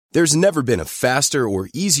There's never been a faster or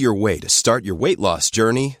easier way to start your weight loss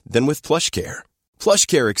journey than with PlushCare.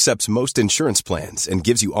 PlushCare accepts most insurance plans and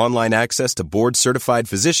gives you online access to board-certified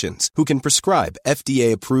physicians who can prescribe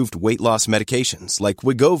FDA-approved weight loss medications like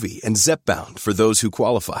Wegovy and Zepbound for those who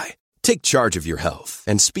qualify. Take charge of your health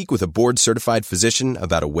and speak with a board-certified physician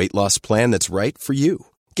about a weight loss plan that's right for you.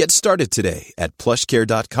 Get started today at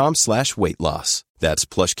plushcare.com/weightloss. That's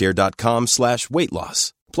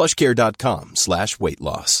plushcare.com/weightloss.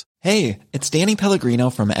 plushcare.com/weightloss. Hey, it's Danny Pellegrino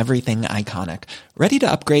from Everything Iconic. Ready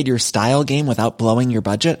to upgrade your style game without blowing your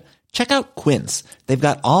budget? Check out Quince. They've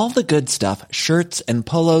got all the good stuff, shirts and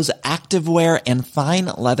polos, activewear, and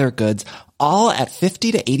fine leather goods, all at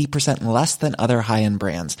 50 to 80% less than other high-end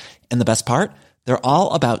brands. And the best part? They're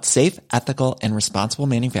all about safe, ethical, and responsible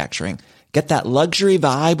manufacturing. Get that luxury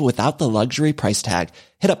vibe without the luxury price tag.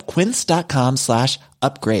 Hit up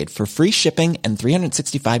quince.com/upgrade for free shipping and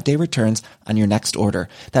 365-day returns on your next order.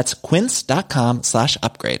 That's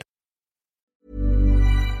quince.com/upgrade.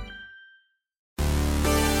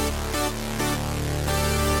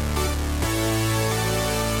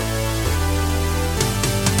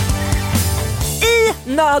 I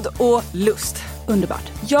nöd och lust.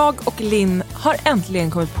 Underbart. Jag och Linn har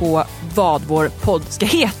äntligen kommit på vad vår podd ska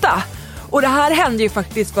heta. Och det här hände ju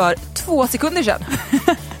faktiskt för 2 sekunder sedan.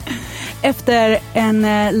 Efter en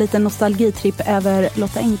liten nostalgitripp över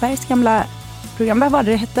Lotta Engbergs gamla program. Vad var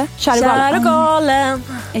det hette? Kär och galen.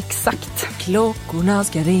 Exakt. Klockorna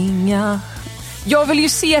ska ringa. Jag vill ju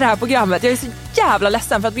se det här programmet. Jag är så jävla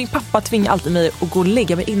ledsen för att min pappa tvingar alltid mig att gå och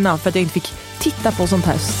lägga mig innan för att jag inte fick titta på sånt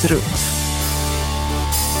här strunt.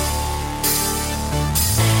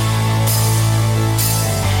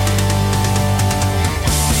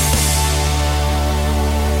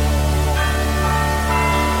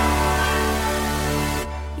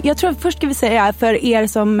 Jag tror först ska vi säga för er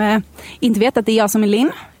som inte vet att det är jag som är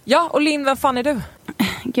Linn. Ja, och Linn, vem fan är du?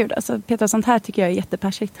 Gud, alltså Petra, sånt här tycker jag är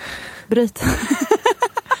jättepersigt. Bryt.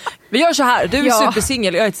 Vi gör så här, du är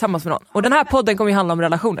supersingel, jag är tillsammans med någon. Och den här podden kommer ju handla om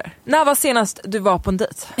relationer. När var senast du var på en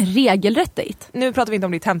dejt? Regelrätt dejt. Nu pratar vi inte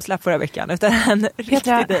om ditt hemsläpp förra veckan, utan en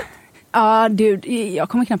riktig dejt. Ja, du, jag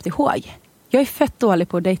kommer knappt ihåg. Jag är fett dålig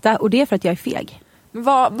på att dejta och det är för att jag är feg. Men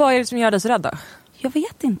vad är det som gör dig så rädd då? Jag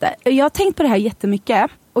vet inte. Jag har tänkt på det här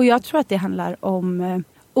jättemycket. Och jag tror att det handlar om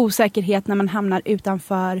osäkerhet när man hamnar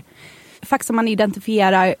utanför fack som man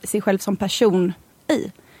identifierar sig själv som person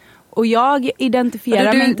i. Och jag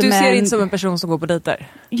identifierar mig inte med... Du ser inte inte som en person som går på dejter?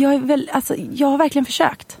 Jag har verkligen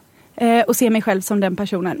försökt att se mig själv som den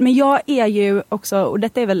personen. Men jag är ju också, och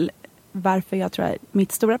detta är väl varför jag tror att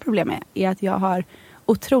mitt stora problem är att jag har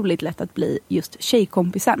otroligt lätt att bli just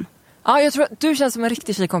tjejkompisen. Ja, jag tror att du känns som en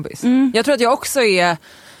riktig tjejkompis. Jag tror att jag också är...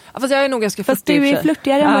 Fast jag är nog ganska flörtig. Fast du är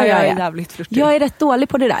flörtigare än vad jag är. Jävligt flörtig. Jag är rätt dålig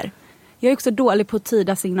på det där. Jag är också dålig på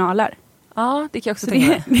tyda signalar. Ja, det kan jag också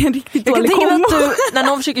tänka. Det är en riktigt dålig kombo. Jag kan tänka mig att du, när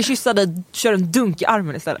någon försöker kyssa dig, kör en dunk i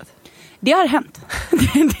armen istället. Det har hänt.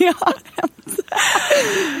 Det har hänt.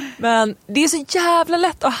 Men det är så jävla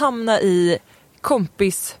lätt att hamna i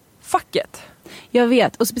kompisfacket. Jag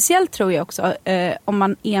vet. Och speciellt tror jag också om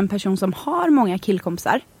man är en person som har många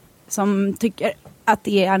killkompisar. Som tycker att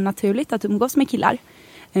det är naturligt att umgås med killar.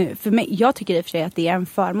 För mig, jag tycker i och för sig att det är en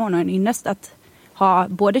förmån och en ynnest att ha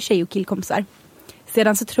både tjej- och killkompisar.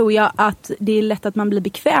 Sedan så tror jag att det är lätt att man blir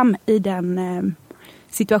bekväm i den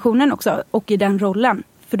situationen också och i den rollen.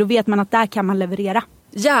 För då vet man att där kan man leverera.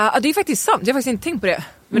 Ja, det är faktiskt sant. Jag har faktiskt inte tänkt på det.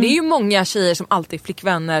 Men det är ju många tjejer som alltid är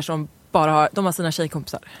flickvänner som bara har sina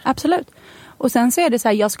tjejkompisar. Absolut. Och sen så är det så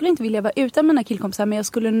här, jag skulle inte vilja vara utan mina killkompisar, men jag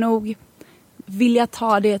skulle nog vilja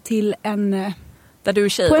ta det till en... Där du är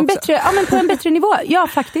tjej på en också. på en bättre nivå, ja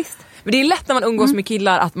faktiskt. Men det är lätt när man umgås med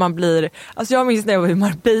killar att man blir... Alltså jag minns när jag var i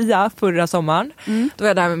Marbella förra sommaren. Då var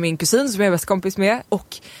jag där med min kusin som jag är bäst kompis med.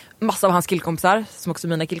 Och massa av hans killkompisar som också är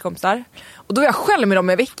mina killkompisar. Och då var jag själv med dem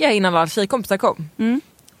en vecka innan alla tjejkompisar kom.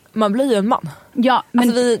 Man blir ju en man. Ja, men...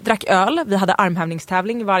 Alltså vi drack öl, vi hade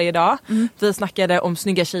armhävningstävling varje dag. Vi snackade om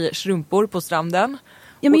snygga tjejers rumpor på stranden.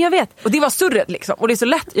 Ja, men jag vet. Och det var surret liksom. Och det är så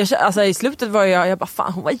lätt. Alltså i slutet var jag bara,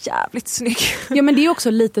 fan hon var jävligt snygg. Ja, men det är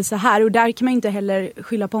också lite så här. Och där kan man inte heller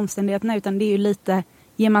skylla på omständigheterna. Utan det är ju lite,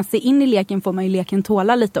 ger man sig in i leken får man ju leken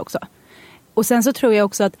tåla lite också. Och sen så tror jag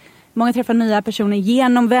också att många träffar nya personer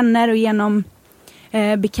genom vänner och genom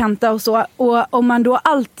bekanta och så. Och om man då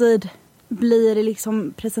alltid blir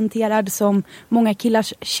liksom presenterad som många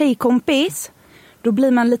killars tjejkompis, då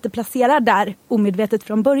blir man lite placerad där omedvetet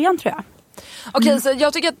från början, tror jag. Okej, så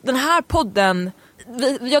jag tycker att den här podden,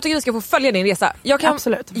 jag tycker vi ska få följa din resa.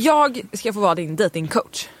 Absolut. Jag ska få vara din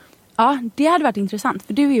datingcoach. Ja, det hade varit intressant,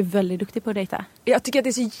 för du är ju väldigt duktig på att dejta. Jag tycker att det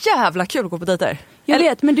är så jävla kul att gå på dejter. Jag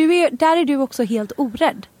vet, men där är du också helt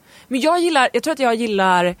orädd. Men jag tror att jag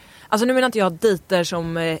gillar, alltså nu menar inte jag dejter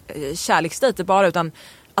som kärleksdejter bara, utan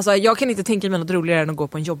alltså jag kan inte tänka mig något roligare än att gå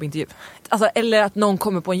på en jobbintervju. Alltså, eller att någon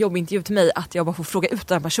kommer på en jobbintervju till mig, att jag bara får fråga ut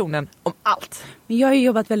den personen om allt. Men jag har ju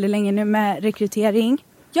jobbat väldigt länge nu med rekrytering.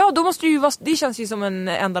 Ja, då måste det ju vara, det känns ju som en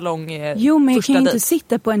enda lång Jo, men jag kan ju inte dejt.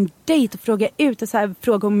 sitta på en dejt och fråga ut och så här,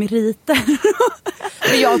 fråga om meriter.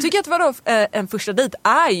 Men jag tycker att vadå, en första dejt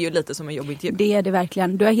är ju lite som en jobbintervju. Det är det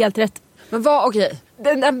verkligen, du har helt rätt. Men vad, okej,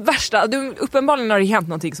 den värsta, uppenbarligen har det hänt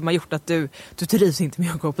någonting som har gjort att du trivs inte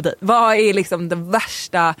med att gå på dejt. Vad är liksom den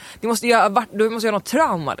värsta, du måste göra något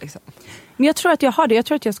trauma liksom. Men jag tror att jag har det. Jag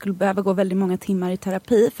tror att jag skulle behöva gå väldigt många timmar i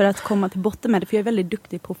terapi för att komma till botten med det. För jag är väldigt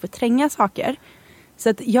duktig på att förtränga saker. Så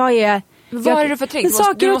att jag är... Vad är det för förträngt?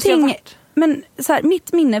 Saker och ting... Men så här,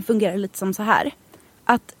 mitt minne fungerar lite som så här.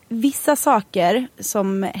 Att vissa saker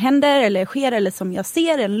som händer eller sker eller som jag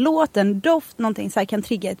ser, en låt, en doft, någonting så här kan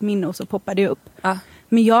trigga ett minne och så poppar det upp. Ja.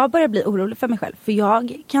 Men jag börjar bli orolig för mig själv. För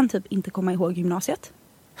jag kan typ inte komma ihåg gymnasiet.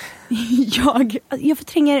 jag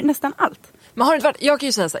förtränger nästan allt. Men har det inte varit, jag kan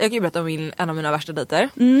ju säga så, jag kan ju berätta om en av mina värsta dejter.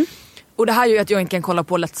 Och det här är ju att jag inte kan kolla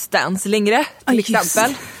på Let's Dance längre, till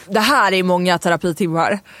exempel. Det här är många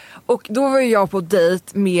terapitimmar. Och då var ju jag på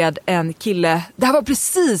dejt med en kille. Det här var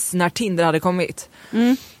precis när Tinder hade kommit.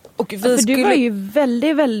 Och vi för du var ju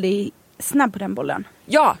väldigt, väldigt snabb på den bollen.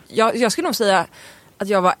 Ja, jag skulle nog säga att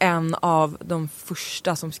jag var en av de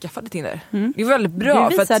första som skaffade Tinder. Det var väldigt bra.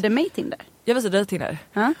 Du visade mig Tinder. Jag visade dig Tinder.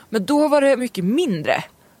 Men då var det mycket mindre.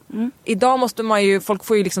 Idag måste man ju, folk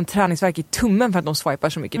får ju liksom träningsverk i tummen för att de swipar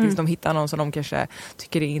så mycket tills de hittar någon som de kanske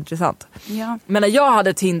tycker är intressant. Ja. Men när jag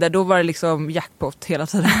hade Tinder, då var det liksom jackpot hela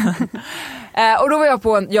tiden. Och då var jag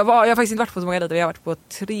på jag har faktiskt inte varit på så många dejter, jag har varit på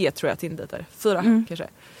 3 tror jag Tinder-dejter. 4 kanske.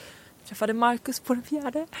 Träffade Marcus på den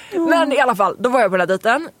 4:e. Men i alla fall, då var jag på den här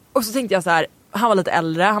dejten. Och så tänkte jag så här, han var lite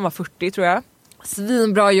äldre, han var 40 tror jag.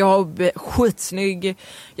 Svinbra jobb, skitsnygg.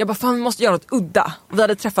 Jag bara, fan vi måste göra något udda. Och vi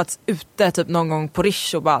hade träffats ute typ någon gång på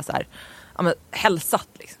Rish och bara så här, ja men hälsat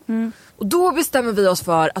liksom. Och då bestämmer vi oss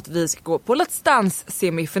för att vi ska gå på Let's Dance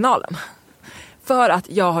semifinalen. För att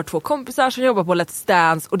jag har 2 kompisar som jobbar på Let's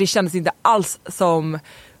Dance och det kändes inte alls som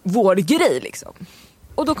vår grej liksom.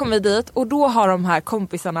 Och då kom vi dit och då har de här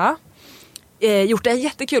kompisarna gjort en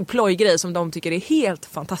jättekul plojgrej som de tycker är helt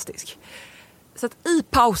fantastisk. Så att i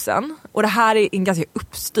pausen, och det här är en ganska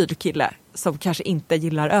uppstyrd kille som kanske inte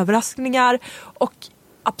gillar överraskningar och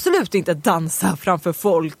absolut inte dansa framför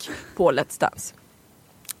folk på Let's Dance.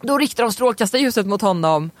 Då riktar de strålkastarljuset mot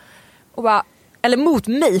honom och bara, eller mot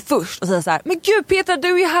mig först och säger så här: men gud Petra,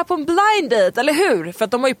 du är ju här på en blind date, eller hur? För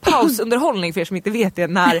att de har ju pausunderhållning för er som inte vet det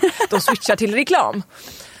när de switchar till reklam.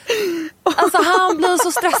 Alltså han blir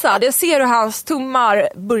så stressad. Jag ser hur hans tummar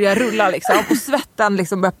börjar rulla liksom, och svetten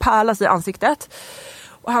liksom börjar pärlas i ansiktet.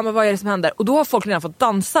 Och han bara, vad är det som händer? Och då har folk redan fått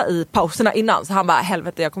dansa i pauserna innan. Så han bara,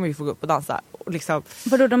 helvete jag kommer ju få gå upp och dansa och liksom...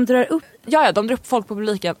 Vadå, de drar upp? Ja, de drar upp folk på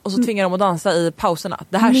publiken och så tvingar de att dansa i pauserna.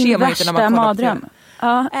 Det här ser man inte när man kollar på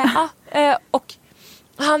TV. Och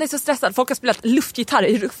han är så stressad. Folk har spelat luftgitarr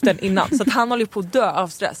i luften innan. Så att han håller på att dö av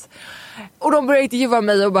stress. Och de börjar intervjua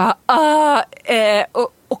mig och bara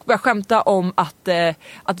och börjar skämta om att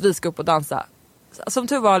vi ska upp och dansa. Som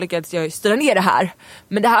tur var lyckades jag styra ner det här.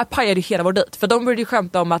 Men det här pajade ju hela vår dejt. För de började ju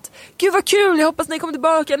skämta om att gud vad kul, jag hoppas ni kommer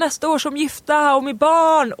tillbaka nästa år som gifta och med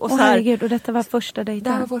barn. Och så här. Herregud, och detta var första dejten. Det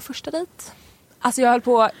här var vår första dejt. Alltså jag höll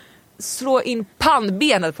på att slå in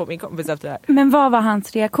pannbenet på min kompis efter det här. Men vad var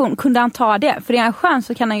hans reaktion? Kunde han ta det? För i en chans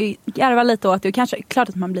så kan han ju garva lite åt det. Och kanske, klart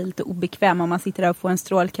att man blir lite obekväm om man sitter där och får en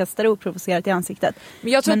strålkastare oprovocerat i ansiktet.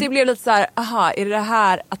 Men jag tror att det blev lite så här, aha, är det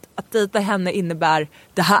här att dejta henne innebär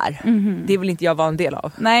det här? Det vill inte jag vara en del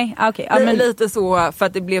av. Nej, okej. Ja, men lite så, för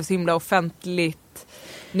att det blev så himla offentligt.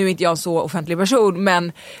 Nu är inte jag en så offentlig person,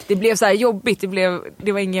 men det blev så här jobbigt.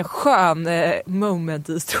 Det var ingen skön moment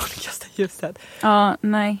i strålkastarljuset. Ja,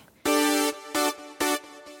 nej.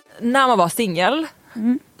 När man var singel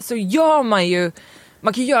så gör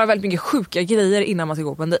man kan göra väldigt mycket sjuka grejer innan man ska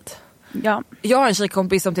gå på en dejt. Ja. Jag har en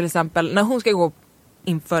tjejkompis som till exempel, när hon ska gå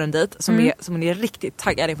inför en dejt som hon är riktigt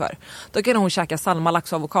taggad inför, då kan hon käka salma,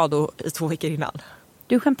 lax och avokado i 2 veckor innan.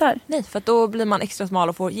 Du skämtar? Nej, för att då blir man extra smal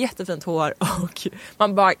och får jättefint hår och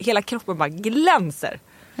man bara, hela kroppen bara glänser.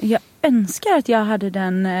 Jag önskar att jag hade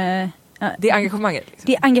den... det engagemanget.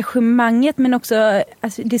 Liksom. Det engagemanget, men också...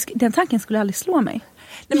 Alltså, den tanken skulle aldrig slå mig.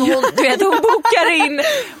 Nej, men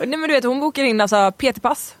hon bokar in alltså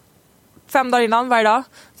PT-pass 5 dagar innan varje dag.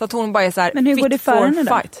 Så att hon bara är så här, men hur går det för henne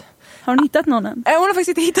då? Fight. Har hon hittat någon än? Hon har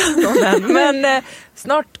faktiskt inte hittat någon än. Men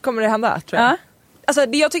snart kommer det hända, tror jag. Ja. Alltså,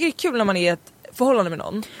 jag tycker det är kul när man är i ett förhållande med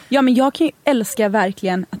någon. Ja, men jag kan ju älska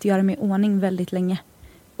verkligen att göra mig i ordning väldigt länge.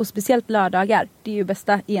 Och speciellt lördagar, det är ju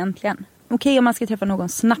bästa egentligen. Okej, om man ska träffa någon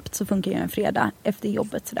snabbt så funkar ju en fredag efter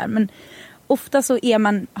jobbet sådär. Men ofta så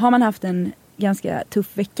har man haft en ganska tuff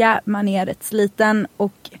vecka, man är rätt sliten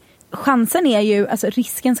och chansen är ju, alltså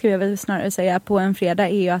risken ska jag väl snarare säga på en fredag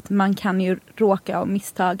är ju att man kan ju råka av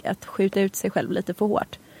misstag att skjuta ut sig själv lite för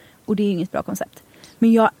hårt. Och det är ju inget bra koncept.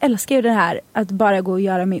 Men jag älskar ju det här att bara gå och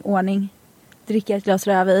göra mig i ordning. Dricka ett glas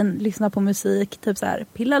rödvin, lyssna på musik, typ så här,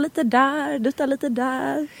 pilla lite där, dutta lite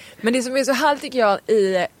där. Men det som är så här tycker jag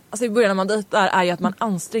i början när man dejtar är ju att man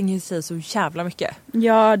anstränger sig så jävla mycket.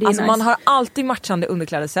 Ja, det är alltså nice. Man har alltid matchande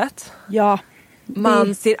underklädessätt. Ja.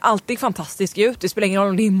 Man ser alltid fantastisk ut. Det spelar ingen roll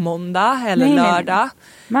om det är måndag eller lördag. Nej.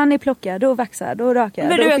 Man är plockad och vaxad och rakad.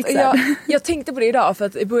 Men du och vet, jag tänkte på det idag för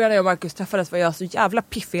att i början när jag och Marcus träffades var jag så jävla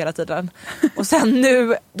piffig hela tiden. Och sen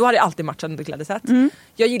nu, då hade jag alltid matchande underklädessätt.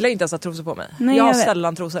 Jag gillar inte ens att trosor på mig. Nej, jag har vet.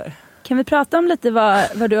 sällan trosor. Kan vi prata om lite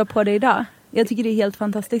vad du har på dig idag? Jag tycker det är helt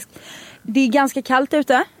fantastiskt. Det är ganska kallt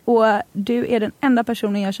ute och du är den enda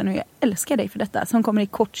personen jag känner och jag älskar dig för detta. Som kommer i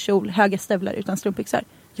kort kjol, höga stövlar utan strumpbyxor.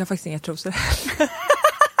 Jag har faktiskt inga trosor.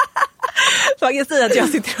 Man kan säga att jag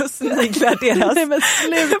sitter och sniglar deras. Nej men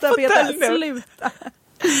sluta Peter, sluta.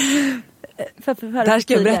 Där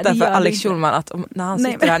ska jag berätta för Alex Schulman att när han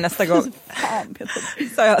sitter här nästa gång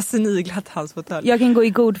så har jag sniglat hans fåtölj. Jag kan gå i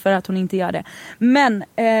god för att hon inte gör det. Men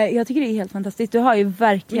jag tycker det är helt fantastiskt. Du har ju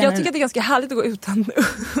verkligen... Jag tycker att det är ganska härligt att gå utan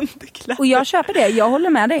underkläder. Och jag köper det, jag håller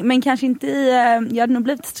med dig. Men kanske inte jag hade nog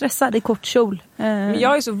blivit stressad i kort kjol. Men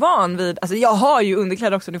jag är så van vid... Alltså jag har ju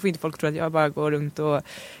underkläder också. Nu får inte folk tro att jag bara går runt och...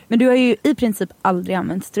 Men du har ju i princip aldrig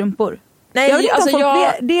använt strumpor. Nej,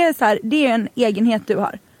 det är så här, det är en egenhet du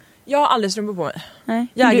har. Jag har aldrig strumpor på mig. Nej.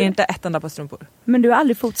 Jag äger inte ett enda par strumpor. Men du har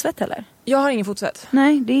aldrig fotsvett heller? Jag har ingen fotsvett.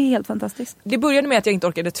 Nej, det är helt fantastiskt. Det började med att jag inte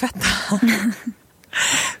orkade tvätta.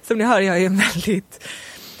 Som ni hör, jag är en väldigt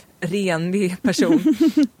renlig person.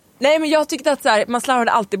 Nej, men jag tyckte att så här, man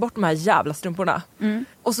slarvade alltid bort de här jävla strumporna.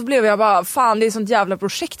 Och så blev jag bara, fan det är sånt jävla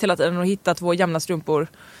projekt hela tiden att hitta 2 jämna strumpor.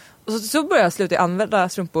 Och så började jag sluta använda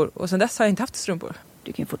strumpor. Och sen dess har jag inte haft strumpor.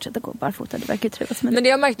 Du kan ju fortsätta gå barfota, det verkar trivas med det. Men det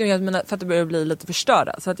jag märkt nu är att mina fötter börjar bli lite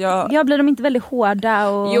förstörda. Så att jag blir de inte väldigt hårda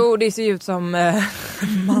och... Jo, det ser ut som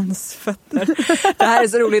mansfötter. Det här är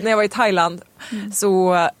så roligt, när jag var i Thailand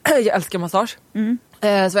så jag älskar massage.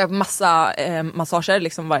 Så var jag på massa massager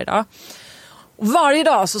liksom varje dag. Och varje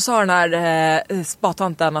dag så sa den här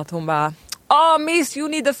spatanten att hon bara miss, you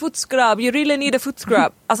need a foot scrub, you really need a foot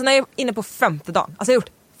scrub. Alltså när jag är inne på 5:e dagen, alltså jag har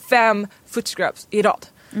gjort 5 foot scrubs i rad.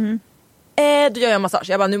 Då gör jag massage.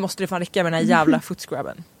 Jag bara, nu måste det fan räcka med den här jävla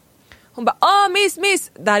footscrubben. Hon bara,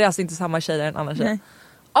 miss. Det här är alltså inte samma tjej, det är en annan tjej.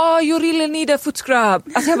 You really need a footscrub.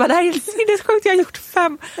 Alltså jag bara, det här är sinnessjukt, jag har gjort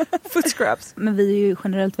 5 footscrubs. Men vi är ju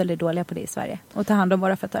generellt väldigt dåliga på det i Sverige. Och ta hand om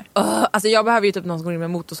våra fötter. Alltså jag behöver ju typ någon som går in med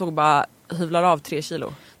motorsåg och bara hyvlar av 3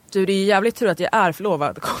 kilo. Du, det är ju jävligt tur att jag är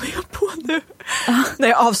förlovad, kommer jag på nu. När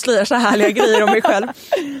jag avslöjar så härliga grejer om mig själv.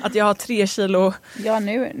 Att jag har 3 kilo. Ja,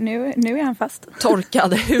 nu är han fast.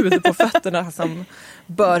 Torkad hud på fötterna som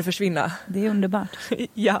bör försvinna. Det är underbart.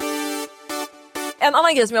 Ja. En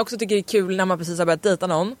annan grej som jag också tycker är kul när man precis har börjat dejta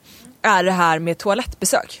någon är det här med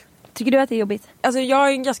toalettbesök. Tycker du att det är jobbigt? Alltså jag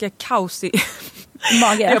är en ganska kaosig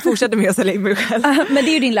mage. Jag fortsätter med att sälja in mig själv. Men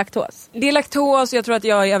det är ju din laktos. Det är laktos och jag tror att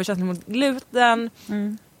jag är överkänslig mot gluten.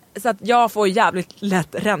 Så att jag får jävligt lätt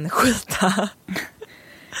rännskita.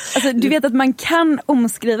 Alltså du vet att man kan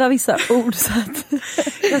omskriva vissa ord så att...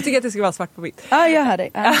 Jag tycker att det ska vara svart på vitt. Ja, jag hör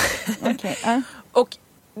dig. Okay. Och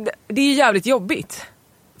det är jävligt jobbigt.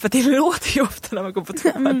 För det låter ju ofta när man går på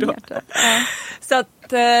toa. Så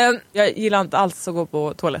att jag gillar inte alls att gå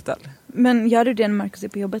på toaletten. Men gör du det när Marcus är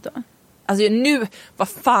på jobbet då? Alltså nu, vad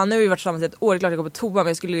fan, nu har vi varit tillsammans ett år. Det är klart jag går på toa,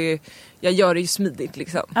 men jag gör det ju smidigt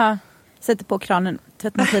liksom. Ja, sätter på kranen,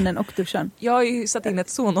 tvättmaskinen och duschen. Jag har ju satt in ett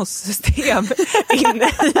Sonos-system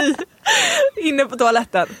inne på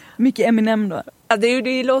toaletten. Mycket Eminem då? Ja,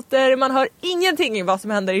 det låter, man hör ingenting i vad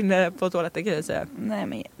som händer inne på toaletten kan jag säga. Nej,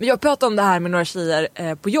 men jag pratade om det här med några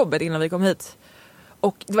tjejer på jobbet innan vi kom hit.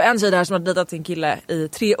 Och det var en tjej där som hade dejtat sin kille i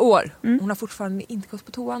 3 år. Hon har fortfarande inte gått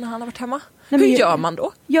på toa när han har varit hemma. Nej, hur gör man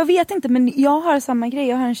då? Jag vet inte, men jag har samma grej.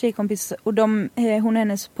 Jag har en tjejkompis och hon och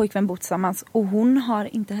hennes pojkvän bor tillsammans. Och hon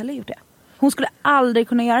har inte heller gjort det. Hon skulle aldrig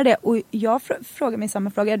kunna göra det. Och jag frågar mig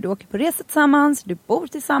samma fråga. Du åker på resa tillsammans, du bor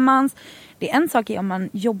tillsammans. Det är en sak om man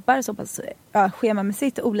jobbar så pass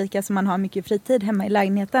schemamässigt olika så man har mycket fritid hemma i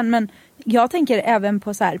lägenheten. Men jag tänker även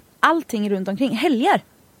på så här, allting runt omkring. Helger.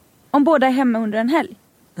 Om båda är hemma under en helg.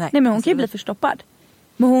 Nej men hon kan ju bli förstoppad.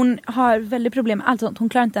 Men hon har väldigt problem med allt sånt. Hon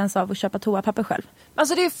klarar inte ens av att köpa toapapper själv.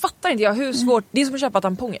 Alltså det fattar inte jag hur svårt. Det är som att köpa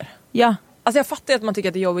tamponger. Ja. Alltså jag fattar att man tycker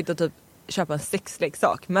att det är jobbigt att typ köpa en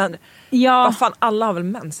sexleksak. Men Ja. vad fan, alla har väl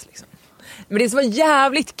mens liksom. Men det som var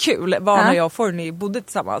jävligt kul var när jag och Forni bodde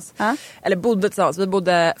tillsammans. Eller bodde tillsammans.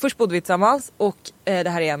 Först bodde vi tillsammans och det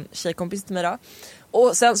här är en tjejkompis till mig då.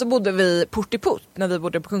 Och sen så bodde vi port i port när vi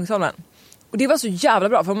bodde på Kungsholmen. Och det var så jävla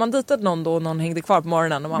bra, för om man ditade någon då och någon hängde kvar på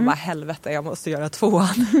morgonen och man bara helvete, jag måste göra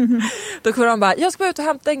 2:an. Då kunde man bara, jag ska ut och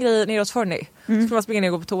hämta en grej nere hos Forni. Så kan man springa ner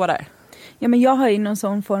och gå på toa där. Ja, men jag har ju någon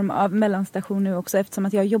sån form av mellanstation nu också, eftersom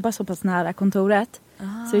att jag jobbar så pass nära kontoret.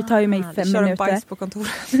 Så det tar ju mig 5 minuter. Kör du bajs på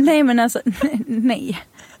kontoret? Nej, men alltså, nej.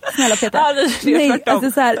 Snälla Peter. Nej,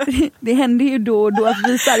 alltså så här, det händer ju då och då att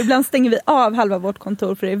vi så här, ibland stänger vi av halva vårt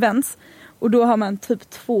kontor för events. Och då har man typ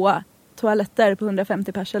 2 toaletter på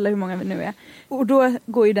 150 pers eller hur många vi nu är. Och då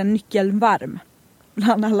går ju den nyckeln varm.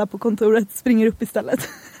 Bland alla på kontoret springer upp istället.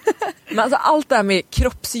 Men alltså allt det här med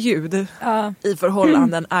kroppsljud i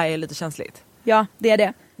förhållanden är lite känsligt. Ja, det är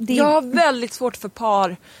det. Jag har väldigt svårt för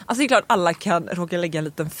par. Alltså det är klart alla kan råka lägga en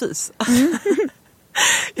liten fis.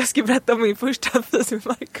 Jag ska berätta om min första fis med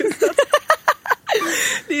Marcus.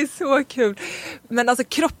 Det är så kul. Men alltså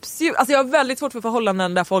kroppsljud, alltså jag har väldigt svårt för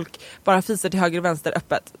förhållanden där folk bara fiser till höger och vänster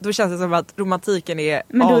öppet. Då känns det som att romantiken är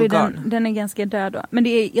men då all är gone. Den är ganska död då.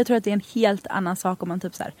 Men jag tror att det är en helt annan sak om man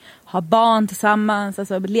typ så här, har barn tillsammans,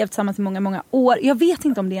 alltså levt tillsammans i många, många år. Jag vet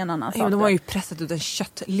inte om det är en annan sak. Ja, de har ju pressat ut en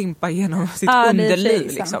köttlimpa genom sitt underliv. Det är,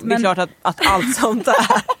 liksom. Det är klart att allt sånt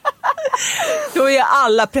där. Då är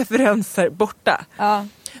alla preferenser borta. Ja.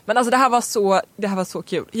 Men alltså det här var så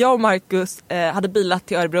kul. Jag och Marcus hade bilat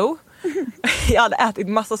till Örebro. Jag hade ätit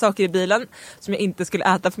massa saker i bilen som jag inte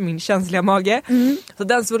skulle äta för min känsliga mage. Så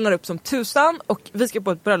den svullnar upp som tusan. Och vi ska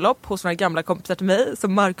på ett bröllop hos några gamla kompisar till mig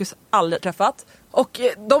som Marcus aldrig träffat. Och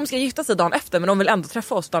de ska gifta sig dagen efter, men de vill ändå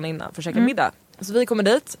träffa oss dagen innan för att käka middag. Så vi kommer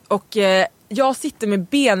dit och jag sitter med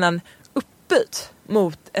benen uppbyt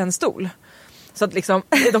mot en stol. Så att liksom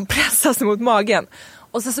de pressas mot magen.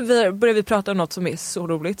 Och så börjar vi prata om något som är så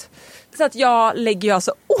roligt. Så att jag lägger ju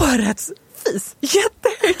alltså årets fis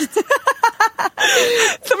jättehögt.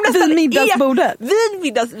 Vid middagsbordet.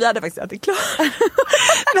 Vi hade faktiskt ätit klart.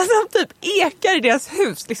 Men som typ ekar i deras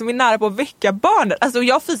hus. Liksom är nära på att väcka barnen. Alltså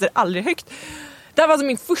jag fiser aldrig högt. Det här var alltså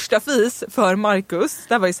min första fis för Marcus.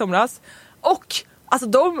 Det här var i somras. Och alltså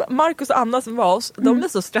Marcus och Anna som var oss, de blir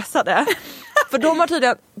så stressade. För de har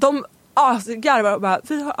tydligen... så garvar och bara,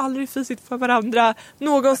 vi har aldrig fisit för varandra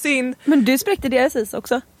någonsin. Men du spräckte deras is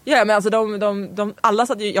också. Ja, men alltså de alla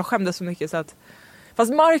satt ju, jag skämdes så mycket så att.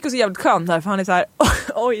 Fast Marcus är jävligt skön här, för han är så här,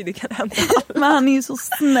 oj det kan hända. Men han är ju så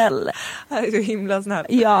snäll. Han är så himla snäll.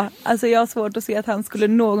 Ja, alltså jag har svårt att se att han skulle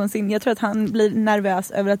någonsin, jag tror att han blir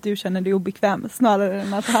nervös över att du känner dig obekväm snarare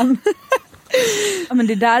än att han. Ja, men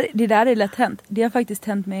det där är lätt hänt. Det har faktiskt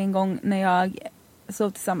hänt mig en gång när jag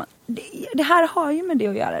sov tillsammans. Det här har ju med det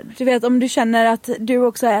att göra. Du vet, om du känner att du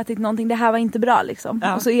också har ätit någonting, det här var inte bra liksom.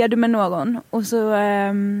 Ja. Och så är du med någon och så...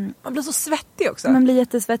 man blir så svettig också. Man blir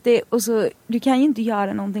jättesvettig och så, du kan ju inte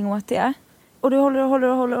göra någonting åt det. Och du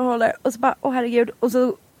håller och så bara, åh herregud. Och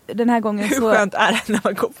så den här gången så... Hur skönt är det när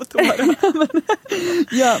man går på toa?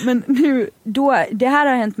 Ja, men nu, det här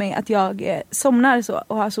har hänt mig att jag somnar så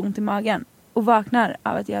och har så ont i magen. Och vaknar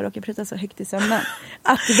av att jag råkar prata så högt i sömnen.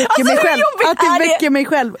 Att det väcker mig själv. Att det väcker mig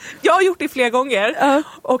själv. Jag har gjort det flera gånger.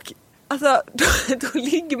 Och alltså, då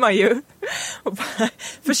ligger man ju och bara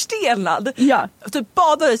förstelnad. Ja. Och typ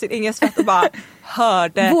badar i sin egen svett och bara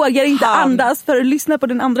hörde. Vågar inte andas för att lyssna på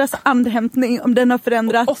den andras andhämtning om den har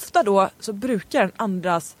förändrats. Och ofta då så brukar den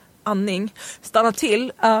andras andning stanna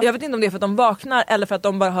till. Jag vet inte om det är för att de vaknar eller för att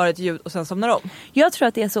de bara hör ett ljud och sen somnar om. Jag tror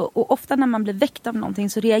att det är så. Och ofta när man blir väckt av någonting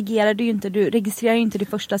så reagerar du inte. Du registrerar ju inte det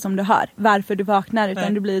första som du hör. Varför du vaknar.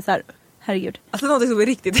 Utan du blir så här, herregud. Alltså någonting som är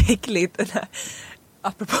riktigt äckligt.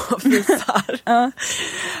 Apropå fisar.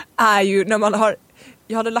 Är ju när man har...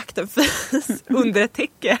 Jag hade lagt en fis under ett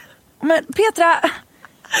täcke. Men Petra...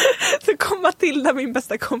 Så kom Matilda, min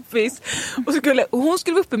bästa kompis, och hon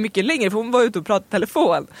skulle vara uppe mycket längre för hon var ute och pratade i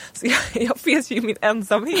telefon. Så jag fes ju i min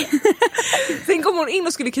ensamhet. Sen kom hon in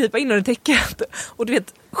och skulle krypa in under täcket och du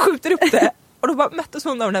vet, skjuter upp det. Och då bara möttes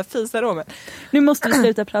hon av den här fisaromen. Nu måste du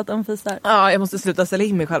sluta prata om fisar. Ja, jag måste sluta sälja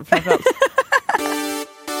in mig själv framförallt.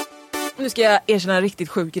 Nu ska jag erkänna en riktigt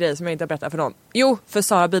sjuk grej som jag inte har berättat för någon. Jo, för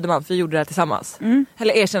Sara Biderman, för vi gjorde det här tillsammans.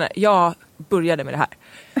 Eller erkänna, jag började med det här.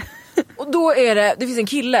 Och då är det finns en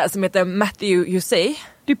kille som heter Matthew Yusey.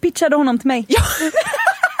 Du pitchade honom till mig. Ja.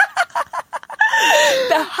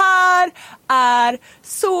 Det här är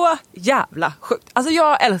så jävla sjukt. Alltså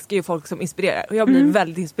jag älskar ju folk som inspirerar. Och jag blir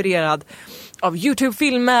väldigt inspirerad av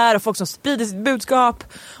YouTube-filmer och folk som sprider sitt budskap.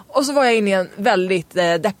 Och så var jag inne i en väldigt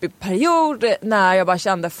deppig period när jag bara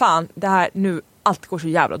kände fan, det här nu, allt går så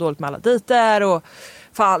jävla dåligt med alla dejter och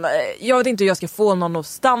fan, jag vet inte hur jag ska få någon att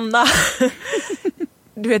stanna.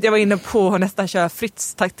 Du vet, jag var inne på att nästan köra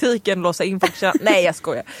Fritz-taktiken, låsa in folk. Nej, jag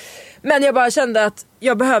skojar. Men jag bara kände att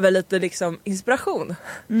jag behöver lite liksom inspiration.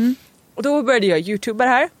 Och då började jag YouTuber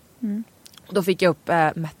här. Och då fick jag upp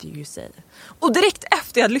Matthew Hussein. Och direkt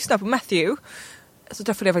efter jag hade lyssnat på Matthew så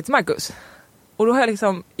träffade jag faktiskt Marcus. Och då har jag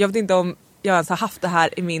liksom, jag vet inte om jag ens har haft det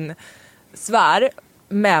här i min sfär.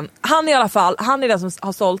 Men han i alla fall, han är den som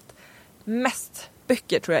har sålt mest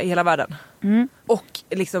böcker tror jag i hela världen. Och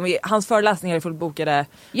liksom hans föreläsningar är fullbokade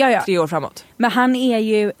 3 år framåt. Men han är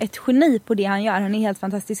ju ett geni på det han gör. Han är helt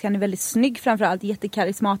fantastisk, han är väldigt snygg framförallt,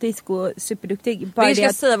 jättekarismatisk och superduktig. Bara vi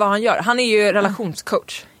ska säga vad han gör. Han är ju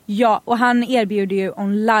relationscoach. Ja, och han erbjuder ju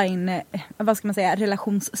online, vad ska man säga,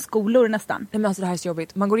 relationsskolor nästan. Nej, men alltså det här är så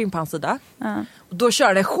jobbigt. Man går in på hans sida och då kör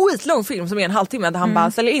han en skitlång film som är en halvtimme där han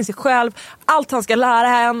bara säljer in sig själv, allt han ska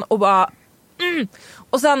lära en och bara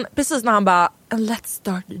och sen precis när han bara and let's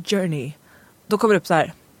start the journey, då kommer det upp så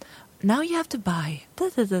här: now you have to buy.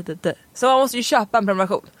 Så man måste ju köpa en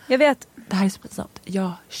prenumeration. Jag vet. Det här är så pinsamt.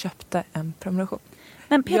 Jag köpte en prenumeration.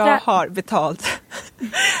 Men Petra, jag har betalt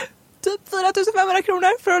typ 4500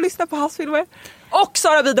 kronor för att lyssna på hans filmer. Och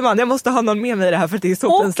Sara Widerman, jag måste ha någon med mig i det här för det är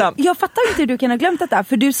så pinsamt. Jag fattar inte hur du kan ha glömt detta,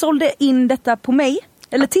 för du sålde in detta på mig,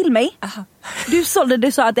 eller till mig. Aha. Du sålde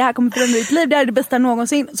det så att det här kommer förändra ditt liv, det är det bästa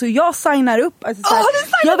någonsin. Så jag signar upp. Alltså,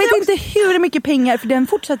 jag vet inte hur mycket pengar, för den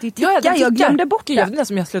fortsatte ju ticka. Jag glömde bort det. Jag vet inte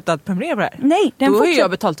som jag slutat prenumerera på det här. Nej, den då har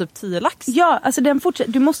jag betalt typ 10 lax. Ja, alltså den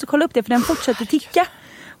du måste kolla upp det, för den fortsätter ticka.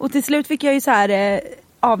 Och till slut fick jag ju så här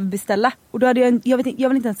avbeställa. Och då hade jag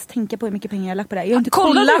vill inte ens tänka på hur mycket pengar jag lagt på det här. Jag har inte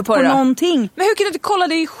kollat på någonting. Men hur kan du inte kolla?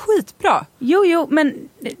 Det är skitbra. Jo, men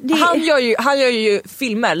han gör ju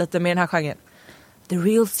filmer lite med den här genren. The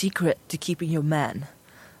real secret to keeping your man.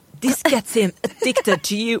 This gets him addicted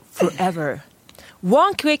to you forever.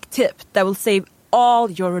 One quick tip that will save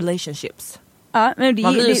all your relationships. Ja, men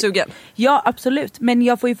man blir ju sugen. Ja, absolut. Men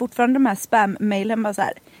jag får ju fortfarande de här spam-mailen bara så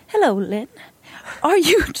här: hello Lynn, are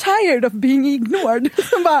you tired of being ignored?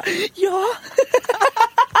 Så bara, ja.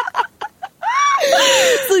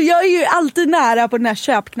 Så jag är ju alltid nära på den här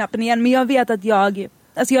köpknappen igen. Men jag vet att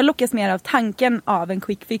jag lockas mer av tanken av en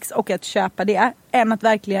quick fix och att köpa det än att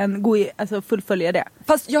verkligen fullfölja det.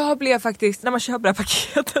 Fast jag blev faktiskt, när man köper det här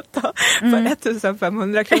paketet då, för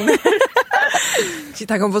 1500 kronor. Shit,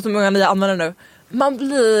 han kommer få så många nya användare nu. Man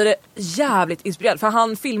blir jävligt inspirerad, för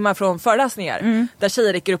han filmar från föreläsningar där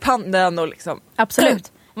tjejer räcker upp handen och liksom.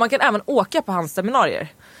 Absolut. Man kan även åka på hans seminarier.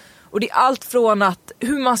 Och det är allt från att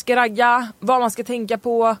hur man ska ragga, vad man ska tänka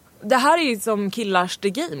på. Det här är ju som killars the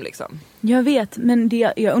game liksom. Jag vet, men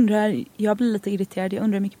jag undrar, jag blir lite irriterad. Jag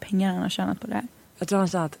undrar hur mycket pengar han har tjänat på det här. Jag tror han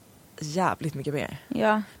har tjänat jävligt mycket pengar.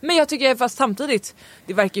 Ja. Men jag tycker fast samtidigt,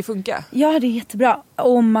 det verkar ju funka. Ja, det är jättebra.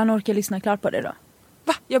 Om man orkar lyssna klart på det då.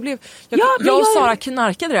 Va? Jag och Sara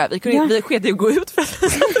knarkade det här. Vi skedde ju gå ut för att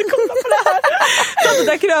kolla på det här. Den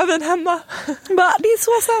där kröven hemma. Det är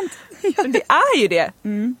så sant. Men det är ju det.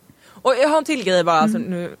 Och jag har en till grej bara, alltså,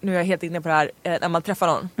 nu är jag helt inne på det här när man träffar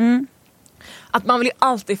någon. Att man vill ju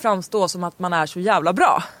alltid framstå som att man är så jävla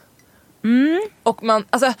bra. Och man,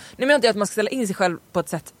 alltså, nu menar inte jag att man ska ställa in sig själv på ett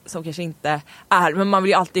sätt som kanske inte är, men man vill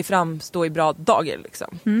ju alltid framstå i bra dagar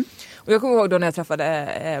liksom. Och jag kommer ihåg då när jag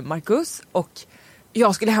träffade Marcus och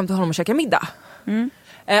jag skulle hem till honom och käka middag.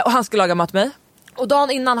 Och han skulle laga mat mig. Och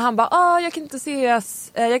dagen innan han bara, jag kan inte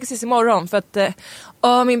ses, jag kan ses imorgon för att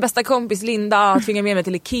min bästa kompis Linda tvingar med mig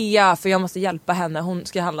till Ikea för jag måste hjälpa henne. Hon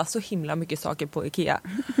ska handla så himla mycket saker på Ikea.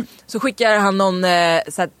 Så skickar han någon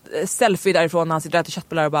selfie därifrån när han sitter och äter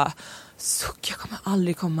köttbullar och bara, suck, jag kommer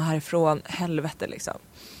aldrig komma härifrån, helvete liksom.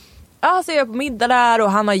 Ja, så är jag på middag där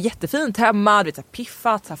och han har jättefint hemma, du vet, så här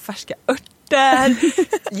piffat, så här färska örter,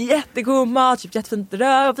 jättegod mat, jättefint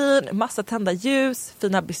rödvin, massa tända ljus,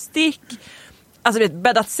 fina bestick. Alltså du vet,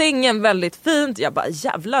 bäddat sängen väldigt fint. Jag bara,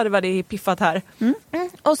 jävlar vad det är piffat här.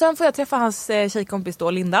 Och sen får jag träffa hans tjejkompis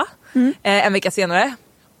då, Linda, en vecka senare.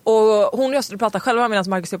 Och hon och jag skulle prata själva medan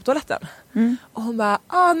Marcus är på toaletten. Och hon bara,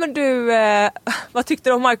 men du, vad tyckte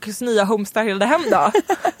du om Marcus nya homestylade hem då?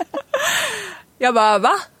 Jag bara,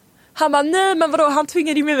 va? Han bara, nej men vadå, han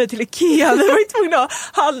tvingade ju med mig till Ikea. Vi var ju tvungna att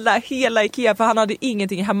handla hela Ikea för han hade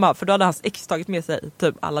ingenting hemma. För då hade hans ex tagit med sig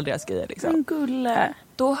typ alla deras grejer liksom. Gulle.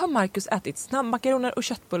 Då har Marcus ätit snabbmakaroner och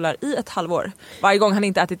köttbullar i ett halvår. Varje gång han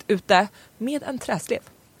inte ätit ute med en träslev.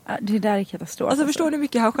 Ja, det där är katastrof. Alltså förstår ni hur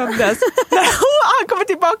mycket han skämdes? När han kommer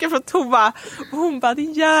tillbaka från toa och hon bara,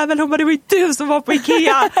 din jävel, hon bara, det var ju du som var på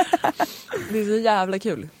Ikea. Det är så jävla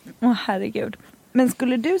kul. Herregud. Men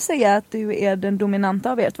skulle du säga att du är den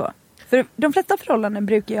dominanta av er två? För de flesta förhållanden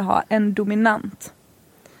brukar ju ha en dominant.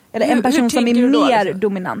 Eller en person som är mer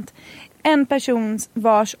dominant. en persons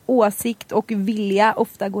vars åsikt och vilja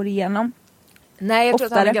ofta går igenom? Nej, jag tror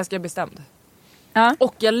Oftare. att han är ganska bestämd. Ja.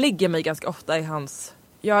 Och jag lägger mig ganska ofta i hans...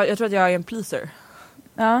 Jag tror att jag är en pleaser.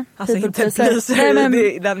 Ja, Alltså people inte en pleaser. pleaser Nej, men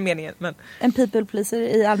i den meningen. Men en people pleaser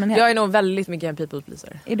i allmänhet. jag är nog väldigt mycket en people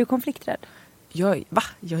pleaser. Är du konflikträdd? Jag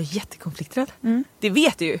är jättekonflikträdd. Det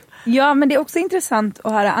vet du ju. Ja, men det är också intressant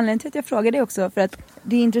att höra. Anledningen till att jag frågar det också för att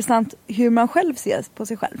det är intressant hur man själv ser på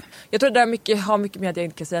sig själv. Jag tror att det där har mycket med att jag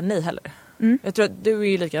inte kan säga nej heller. Jag tror att du är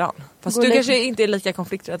ju likadan. Fast Går du lite- kanske inte är lika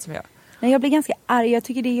konflikträdd som jag. Nej, jag blir ganska arg. Jag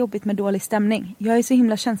tycker det är jobbigt med dålig stämning. Jag är så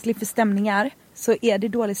himla känslig för stämningar. Så är det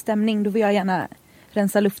dålig stämning, då vill jag gärna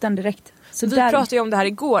rensa luften direkt. Så Vi pratade ju om det här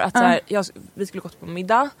igår. Att så här, vi skulle gått på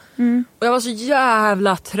middag. Och jag var så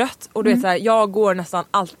jävla trött. Och du vet så här, jag går nästan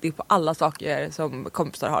alltid på alla saker som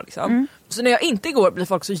kompisar har liksom. Så när jag inte går blir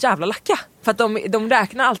folk så jävla lacka. För att de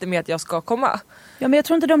räknar alltid med att jag ska komma. Ja, men jag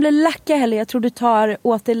tror inte de blir lacka heller. Jag tror du tar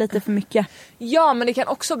åt dig lite för mycket. Ja, men det kan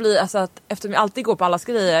också bli alltså att eftersom jag alltid går på allas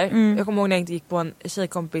grejer. Jag kommer ihåg när jag inte gick på en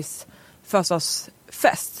tjejkompis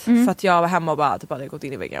födelsedagsfest. För att jag var hemma och bara typ hade gått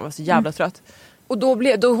in i väggen. Jag var så jävla trött. Och då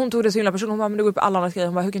hon tog det så himla person. Hon bara, men du går på alla andras grejer.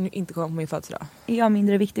 Hon bara, hur kan du inte komma på min födelsedag? Är jag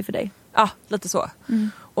mindre viktig för dig? Ja, lite så.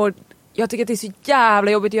 Och jag tycker att det är så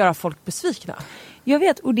jävla jobbigt att göra folk besvikna. Jag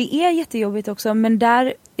vet, och det är jättejobbigt också. Men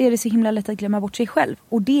där är det så himla lätt att glömma bort sig själv.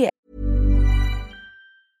 Och det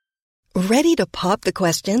Ready to pop the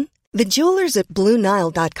question? The jewelers at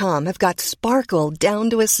BlueNile.com have got sparkle down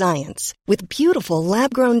to a science with beautiful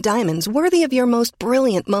lab-grown diamonds worthy of your most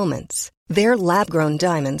brilliant moments. Their lab-grown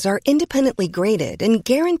diamonds are independently graded and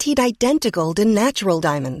guaranteed identical to natural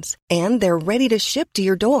diamonds, and they're ready to ship to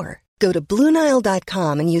your door. Go to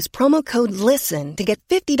BlueNile.com and use promo code LISTEN to get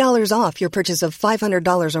 $50 off your purchase of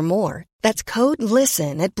 $500 or more. That's code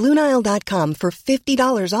LISTEN at BlueNile.com for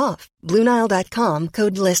 $50 off. BlueNile.com,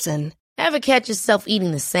 code LISTEN. Ever catch yourself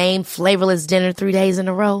eating the same flavorless dinner 3 days in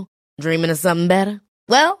a row? Dreaming of something better?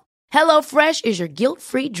 Well, HelloFresh is your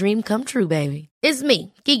guilt-free dream come true, baby. It's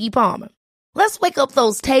me, Keke Palmer. Let's wake up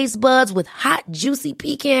those taste buds with hot, juicy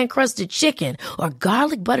pecan-crusted chicken or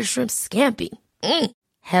garlic butter shrimp scampi.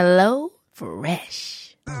 Hello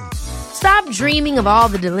Fresh. Stop dreaming of all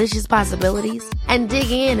the delicious possibilities and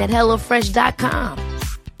dig in at HelloFresh.com.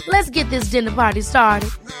 Let's get this dinner party started.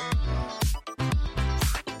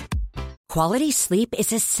 Quality sleep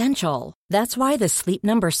is essential. That's why the Sleep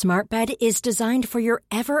Number Smart Bed is designed for your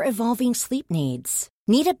ever-evolving sleep needs.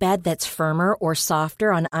 Need a bed that's firmer or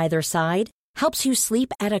softer on either side? Helps you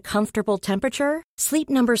sleep at a comfortable temperature? Sleep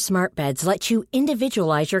Number Smart Beds let you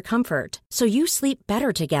individualize your comfort, so you sleep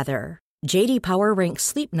better together. JD Power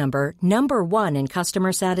ranks Sleep Number #1 in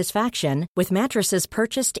customer satisfaction with mattresses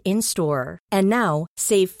purchased in-store. And now,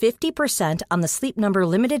 save 50% on the Sleep Number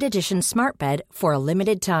Limited Edition Smart Bed for a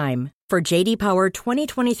limited time. For JD Power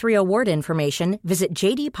 2023 award information, visit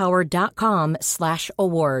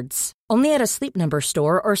jdpower.com/awards. Only at a Sleep Number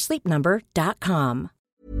store or sleepnumber.com.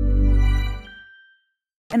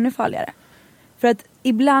 ännu farligare. För att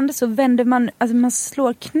ibland så vänder man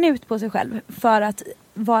slår knut på sig själv för att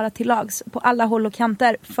vara till lags på alla håll och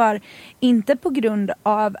kanter. För inte på grund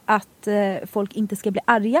av att folk inte ska bli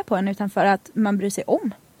arga på en, utan för att man bryr sig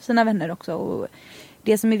om sina vänner också. Och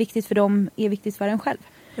det som är viktigt för dem är viktigt för en själv.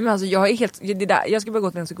 Men alltså jag är helt jag ska bara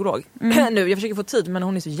gå till en psykolog nu. Jag försöker få tid, men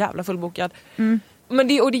hon är så jävla fullbokad. Men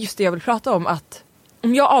det är just det jag vill prata om, att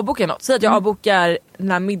om jag avbokar något, säg att jag avbokar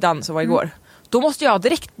den här middagen som var igår. Då måste jag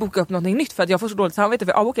direkt boka upp någonting nytt för att jag får så dåligt samvete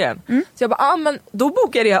för jag avbokar den. Så jag bara, men då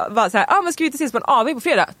bokar jag bara så här, men ska vi inte ses på en AV på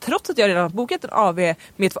fredag? Trots att jag redan har bokat en AV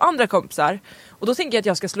med 2 andra kompisar. Och då tänker jag att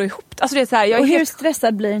jag ska slå ihop. Alltså det är så här, jag är och hur helt...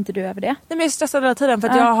 stressad blir inte du över det? Nej, men jag är stressad hela tiden för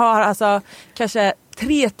att jag har alltså kanske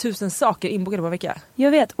 3000 saker inbokade på en vecka.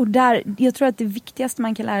 Jag vet, och jag tror att det viktigaste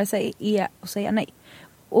man kan lära sig är att säga nej.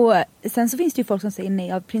 Och sen så finns det ju folk som säger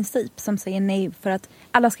nej av princip, som säger nej för att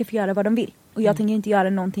alla ska få göra vad de vill. Och jag tänker inte göra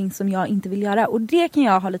någonting som jag inte vill göra. Och det kan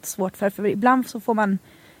jag ha lite svårt för ibland så får man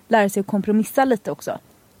lära sig att kompromissa lite också.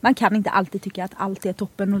 Man kan inte alltid tycka att allt är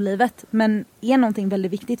toppen och livet. Men är någonting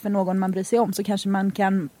väldigt viktigt för någon man bryr sig om, så kanske man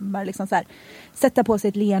kan bara liksom så här, sätta på sig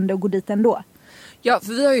ett leende och gå dit ändå. Ja,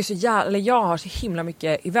 för vi har ju jag har så himla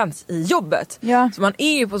mycket events i jobbet. Ja. Så man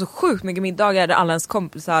är ju på så sjukt mycket middagar där alla ens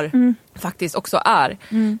kompisar faktiskt också är.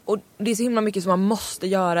 Och det är så himla mycket som man måste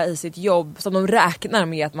göra i sitt jobb som de räknar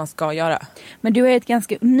med att man ska göra. Men du har ett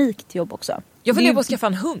ganska unikt jobb också. Jag funderar på att skaffa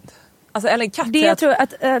en hund. Alltså, eller en katt. Det jag tror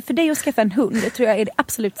att för dig att skaffa en hund, det tror jag är det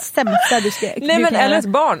absolut sämsta du ska. Nej, men eller ett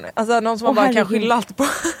barn. Alltså någon som man bara kan skylla allt på.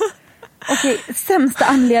 Okej, sämsta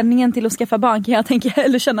anledningen till att skaffa barn kan jag tänka,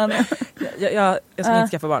 eller känna nu. Jag ska inte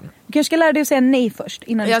skaffa barn. Du kanske ska lära dig att säga nej först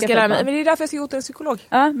innan Jag du ska skaffar lära mig, barn. men det är därför jag ska gå till en psykolog.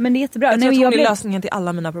 Ja, men det är jättebra. Jag tror Nej, att hon är blev... lösningen till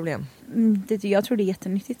alla mina problem. Jag tror det är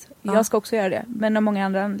jättenyttigt. Jag ska också göra det, men av många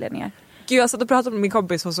andra anledningar. Gud, jag satt och pratade med min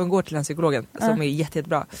kompis som går till den psykologen som är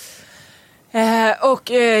jättebra. Och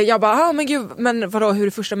jag bara, men gud, men vadå, hur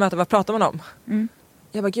är första mötet, vad pratar man om?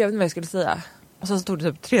 Jag bara, gud, jag vet inte vad jag skulle säga. Och så tog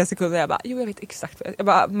det typ 3 sekunder och jag bara, jag vet exakt. Jag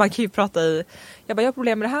bara, man kan ju prata jag har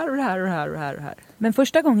problem med det här och det här och det här och det här och det här. Men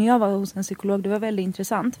första gången jag var hos en psykolog, det var väldigt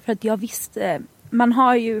intressant. För att jag visste, man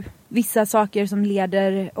har ju vissa saker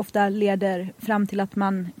som ofta leder fram till att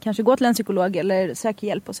man kanske går till en psykolog eller söker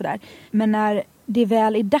hjälp och sådär. Men när det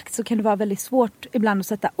väl är dags så kan det vara väldigt svårt ibland att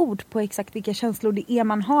sätta ord på exakt vilka känslor det är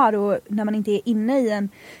man har. Och när man inte är inne i en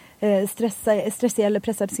stressig eller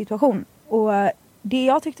pressad situation. Och det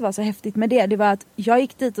jag tyckte var så häftigt med det var att jag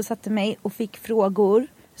gick dit och satte mig och fick frågor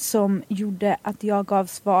som gjorde att jag gav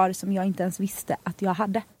svar som jag inte ens visste att jag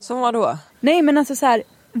hade. Som vad då? Nej, men alltså så här,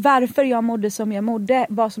 varför jag mådde som jag mådde,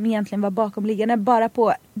 vad som egentligen var bakomliggande. Bara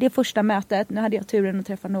på det första mötet, nu hade jag turen att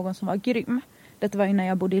träffa någon som var grym. Detta var ju när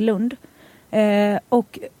jag bodde i Lund.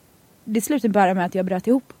 Och det slutade bara med att jag bröt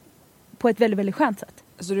ihop på ett väldigt, väldigt skönt sätt.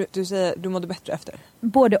 Så du säger du mådde bättre efter?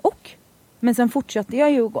 Både och. Men sen fortsatte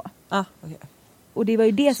jag ju att gå. Okay. Och det var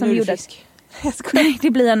ju det så som gjorde fisk. Nej, det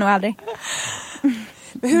blir jag nog aldrig.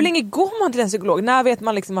 Men hur länge går man till en psykolog? När vet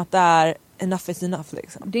man liksom att det är enough is enough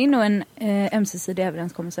liksom? Det är nog en ömsesidig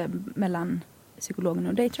överenskommelse mellan psykologen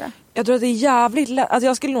och dig, tror jag. Jag tror att det är jävligt lätt. Alltså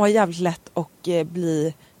jag skulle nog ha jävligt lätt och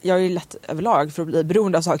bli... Jag är ju lätt överlag för att bli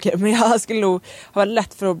beroende av saker. Men jag skulle nog ha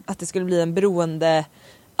lätt för att det skulle bli en beroende...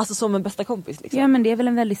 Alltså som en bästa kompis liksom. Ja, men det är väl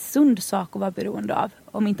en väldigt sund sak att vara beroende av.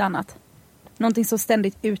 Om inte annat. Någonting som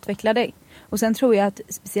ständigt utvecklar dig. Och sen tror jag att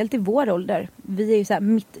speciellt i vår ålder. Vi är ju så här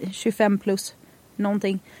mitt 25 plus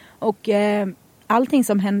någonting. Och allting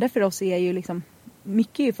som händer för oss är ju liksom...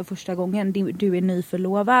 Mycket är ju för första gången. Du är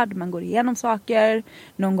nyförlovad. Man går igenom saker.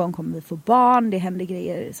 Någon gång kommer vi få barn. Det händer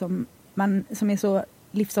grejer som är så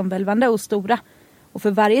livsomvälvande och stora. Och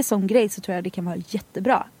för varje sån grej så tror jag det kan vara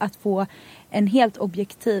jättebra. Att få en helt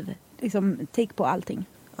objektiv liksom, take på allting.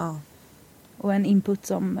 Ja. Och en input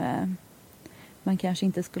som man kanske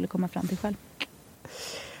inte skulle komma fram till själv.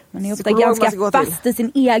 Man är ofta ganska fast i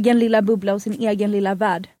sin egen lilla bubbla och sin egen lilla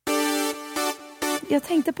värld. Jag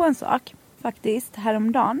tänkte på en sak faktiskt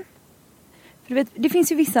häromdagen. För du vet, det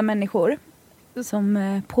finns ju vissa människor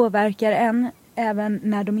som påverkar en även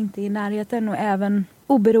när de inte är i närheten och även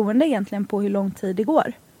oberoende egentligen på hur lång tid det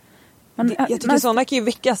går. Jag tycker sådana kan ju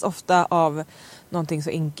väckas ofta av någonting så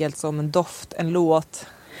enkelt som en doft, en låt.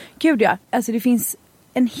 Gud ja, alltså det finns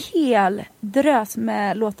en hel drös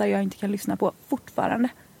med låtar jag inte kan lyssna på fortfarande.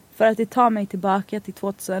 För att det tar mig tillbaka till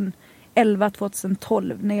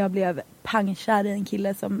 2011-2012 när jag blev pangkär i en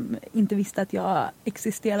kille som inte visste att jag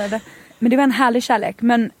existerade. Men det var en härlig kärlek.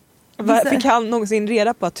 Men fick han någonsin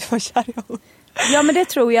reda på att du var kär i honom? Ja, men det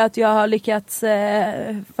tror jag att jag har lyckats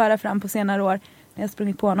föra fram på senare år när jag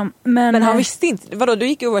sprungit på honom. Men han visste inte. Vadå, du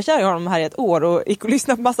gick och var kär i honom här i ett år och gick och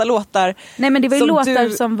lyssnade på massa låtar. Nej, men det var ju låtar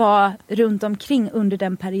som var runt omkring under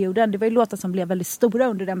den perioden. Det var ju låtar som blev väldigt stora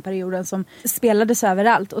under den perioden som spelades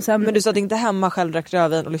överallt. Och sen... Men du satt inte hemma själv, drack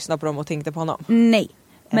rödvin och lyssnade på dem och tänkte på honom? Nej.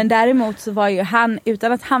 Men däremot så var ju han,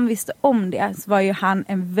 utan att han visste om det, så var ju han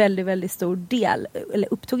en väldigt, väldigt stor del,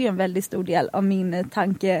 eller upptog ju en väldigt stor del av min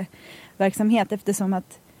tankeverksamhet eftersom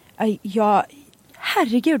att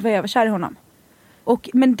herregud vad jag var kär i honom.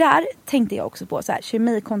 Men där tänkte jag också på så här,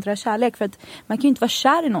 kemi kontra kärlek, för att man kan ju inte vara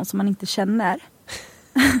kär i någon som man inte känner.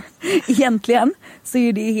 Egentligen så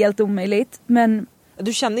är det helt omöjligt. Men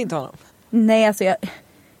du kände inte honom? Nej, alltså jag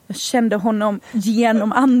kände honom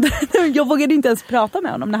genom andra. Jag vågade inte ens prata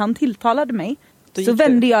med honom när han tilltalade mig. Så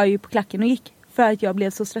vände jag ju på klacken och gick för att jag blev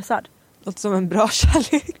så stressad. Låter som en bra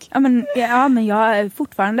kärlek. Ja, men jag är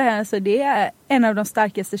fortfarande, alltså det är en av de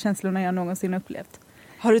starkaste känslorna jag någonsin upplevt.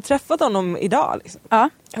 Har du träffat honom idag liksom? Ja.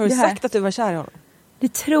 Har du sagt att du var kär i honom?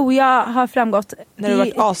 Det tror jag har framgått. När du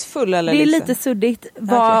varit asfull eller? Det är liksom? lite suddigt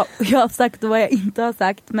vad jag har sagt och vad jag inte har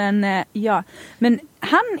sagt. Men ja. Men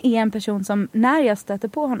han är en person som när jag stöter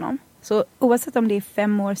på honom. Så oavsett om det är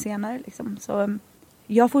 5 år senare liksom. Så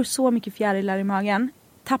jag får så mycket fjärilar i magen.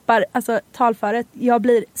 Tappar alltså talföret. Jag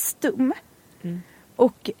blir stum. Mm.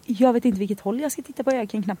 Och jag vet inte vilket håll jag ska titta på. Jag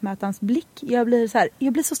kan knappt möta hans blick. Jag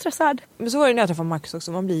blir så stressad. Men så var det när jag träffade Marcus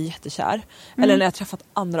också. Man blir jättekär. Eller när jag träffat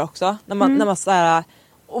andra också. När man så här,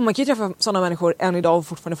 och man kan ju träffa sådana människor än idag och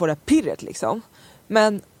fortfarande få det här pirret liksom.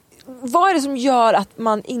 Men vad är det som gör att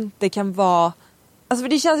man inte kan vara... Alltså för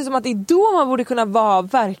det känns ju som att det är då man borde kunna vara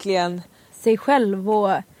verkligen... sig själv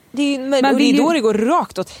och Det är då det går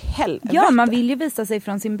rakt åt helvete. Ja, man vill ju visa sig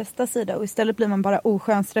från sin bästa sida och istället blir man bara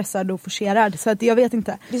oskön, stressad och forcerad. Så att jag vet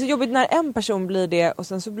inte. Det är så jobbigt när en person blir det och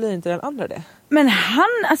sen så blir inte den andra det. Men han,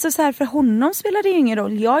 alltså så här, för honom spelar det ju ingen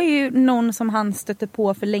roll. Jag är ju någon som han stötte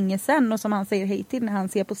på för länge sedan och som han säger hej till när han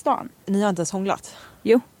ser på stan. Ni har inte ens hånglat?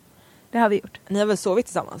 Jo, det har vi gjort. Ni har väl sovit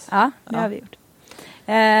tillsammans? Ja, det har vi gjort.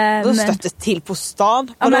 Då stötte till på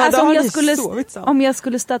stan. Ja, men alltså, om jag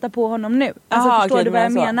skulle stöta på honom nu. Alltså, förstår du vad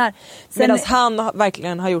jag menar? Medan han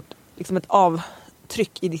verkligen har gjort liksom ett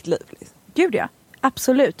avtryck i ditt liv. Liksom. Gud ja,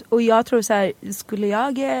 absolut. Och jag tror så här, skulle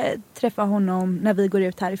jag träffa honom när vi går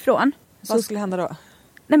ut härifrån. Vad skulle hända då?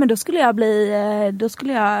 Nej, men då skulle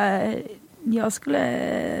jag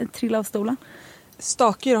skulle trilla av stolen.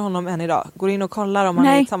 Stakar du honom än idag? Går in och kollar om han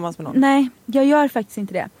är tillsammans med någon? Nej, jag gör faktiskt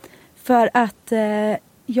inte det. För att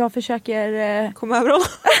jag försöker... Komma över honom?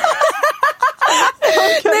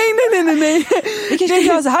 Nej. Vi kanske ska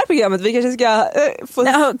göra så här programmet. Vi kanske ska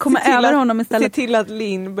komma över honom istället. Se till att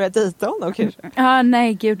Linn börjar dejta honom kanske. Ja,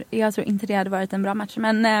 nej gud. Jag tror inte det hade varit en bra match.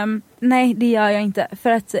 Men nej, det gör jag inte. För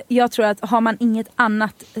att jag tror att har man inget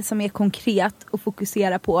annat som är konkret att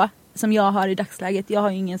fokusera på, som jag har i dagsläget. Jag har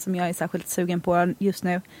ju ingen som jag är särskilt sugen på just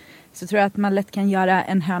nu. Så tror jag att man lätt kan göra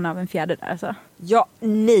en höna av en fjäder där. Alltså. Ja,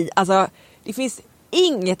 nej. Alltså, det finns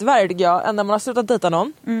inget värre tycker jag än när man har slutat dejta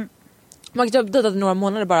någon. Man kan ha dejtat i några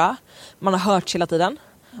månader bara. Man har hört hela tiden.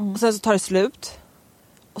 Och sen så tar det slut.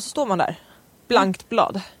 Och så står man där. Blankt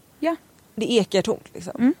blad. Ja. Det ekar tomt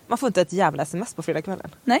liksom. Man får inte ett jävla sms på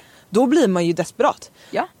fredagskvällen. Nej. Då blir man ju desperat.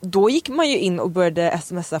 Ja. Då gick man ju in och började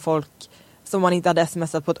smsa folk som man inte hade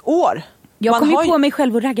smsat på ett år. Jag kom ju på mig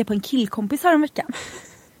själv och ragga på en killkompis här om veckan.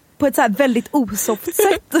 På ett så här väldigt osoft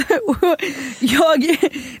sätt. Och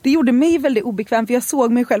det gjorde mig väldigt obekväm för jag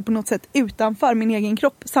såg mig själv på något sätt utanför min egen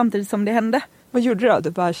kropp samtidigt som det hände. Vad gjorde du då? Du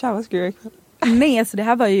bara, tja, vad ska jag göra? Nej, alltså det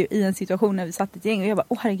här var ju i en situation när vi satt ett gäng och jag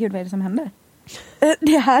bara, herregud, vad är det som händer?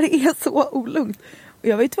 Det här är så olugnt. Och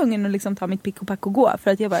jag var ju tvungen att liksom ta mitt pick och pack och gå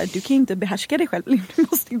för att jag bara, du kan ju inte behärska dig själv, du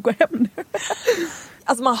måste ju gå hem nu.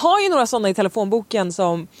 Alltså man har ju några sådana i telefonboken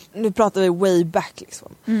som, nu pratar vi way back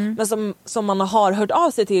liksom. Men som man har hört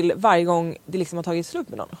av sig till varje gång det liksom har tagit slut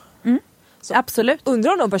med någon. Så absolut.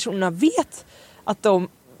 Undrar om de personerna vet att de,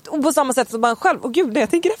 och på samma sätt som man själv, och gud när jag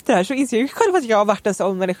tänker efter här så inser jag själv att jag har varit en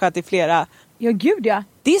sån människa till flera. Ja gud ja.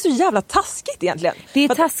 Det är så jävla taskigt egentligen. Det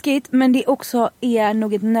är taskigt men det också är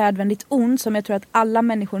något nödvändigt ont som jag tror att alla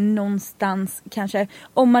människor någonstans kanske,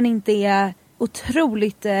 om man inte är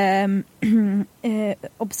otroligt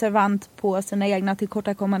observant på sina egna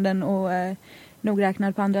tillkortakommanden och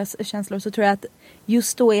nogräknad på andras känslor, så tror jag att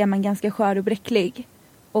just då är man ganska skör och bräcklig.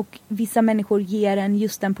 Och vissa människor ger en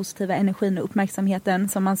just den positiva energin och uppmärksamheten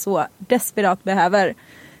som man så desperat behöver.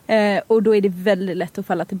 Och då är det väldigt lätt att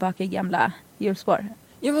falla tillbaka i gamla hjulspår.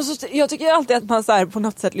 Jag tycker alltid att man så här på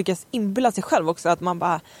något sätt lyckas inbilla sig själv också. Att man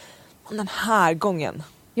bara, den här gången.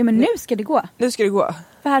 Ja men nu ska det gå. Nu ska det gå.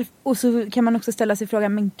 Och så kan man också ställa sig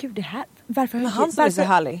frågan, men gud det här, varför har han som är så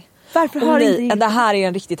härlig. Varför har inte... Det här är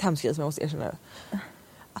en riktigt hemsk grej som jag måste erkänna.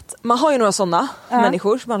 Att man har ju några sådana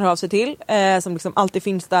människor som man hör av sig till. Som liksom alltid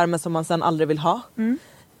finns där men som man sen aldrig vill ha.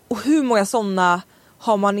 Och hur många sådana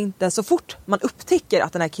har man inte så fort man upptäcker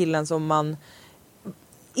att den här killen som man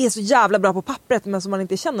är så jävla bra på pappret men som man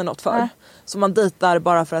inte känner något för. Som man dejtar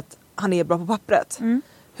bara för att han är bra på pappret.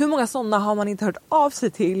 Hur många sådana har man inte hört av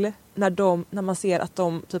sig till när man ser att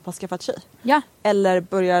de typ har skaffat tjej? Ja. Eller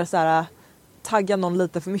börjar så här tagga någon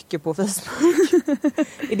lite för mycket på Facebook.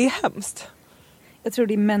 Är det hemskt? Jag tror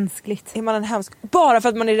det är mänskligt. Är man en hemsk? Bara för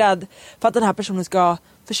att man är rädd för att den här personen ska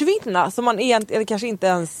försvinna. Så man egentligen kanske inte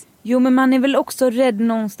ens... Jo men man är väl också rädd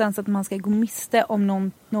någonstans att man ska gå miste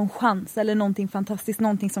om någon chans. Eller någonting fantastiskt.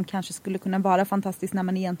 Någonting som kanske skulle kunna vara fantastiskt när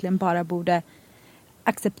man egentligen bara borde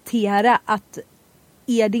acceptera att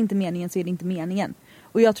är det inte meningen så är det inte meningen.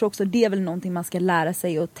 Och jag tror också det är väl någonting man ska lära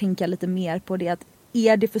sig och tänka lite mer på det. Att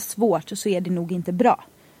är det för svårt så är det nog inte bra.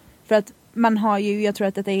 För att man har ju, jag tror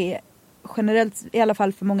att det är generellt, i alla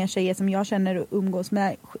fall för många tjejer som jag känner och umgås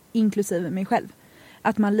med, inklusive mig själv.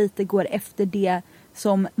 Att man lite går efter det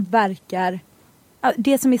som verkar,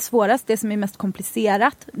 det som är svårast, det som är mest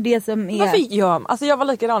komplicerat, det som är... Varför gör alltså jag var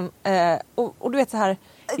likadan och du vet så här,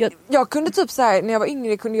 jag kunde typ så här när jag var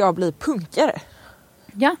yngre kunde jag bli punkare.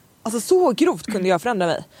 Ja. Alltså så grovt kunde jag förändra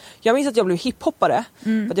mig. Jag minns att jag blev hiphoppare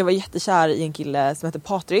för att jag var jättekär i en kille som heter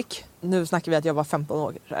Patrik. Nu snackar vi att jag var 15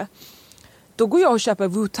 år kanske. Då går jag och köper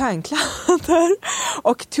Wu-Tang-kläder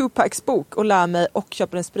och Tupacs bok och lär mig och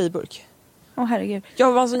köper en sprayburk. Herregud.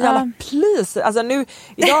 Jag var en sån jävla please. Alltså nu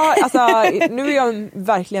är jag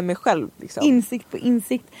verkligen mig själv liksom. Insikt på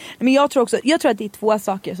insikt. Men jag tror att det är två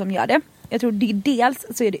saker som gör det. Jag tror dels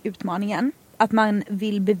så är det utmaningen. Att man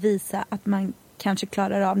vill bevisa att man kanske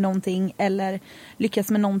klarar av någonting eller lyckas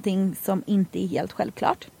med någonting som inte är helt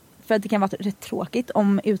självklart. För att det kan vara rätt tråkigt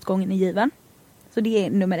om utgången är given. Så det är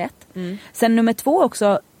nummer 1. Sen nummer 2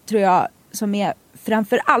 också tror jag som är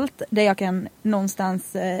framför allt där jag kan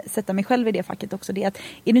någonstans sätta mig själv i det facket också. Det är att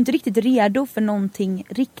är du inte riktigt redo för någonting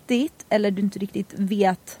riktigt eller du inte riktigt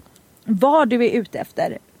vet vad du är ute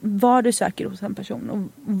efter, vad du söker hos en person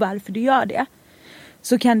och varför du gör det,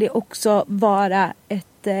 så kan det också vara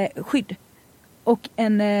ett skydd. Och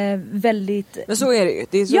en väldigt... Men så är det ju.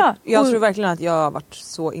 Det är så, ja, jag tror verkligen att jag har varit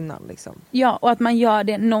så innan. Liksom. Ja, och att man gör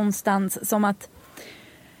det någonstans som att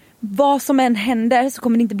vad som än händer så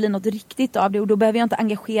kommer det inte bli något riktigt av det. Och då behöver jag inte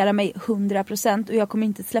engagera mig 100% och jag kommer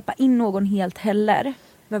inte släppa in någon helt heller.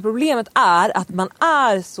 Men problemet är att man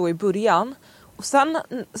är så i början och sen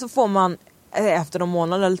så får man efter en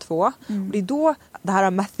månad eller 2 och det är då, det här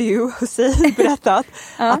har Matthew Hussey berättat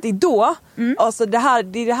att det är då alltså det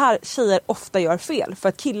är det här tjejer ofta gör fel för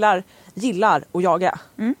att killar gillar att jaga.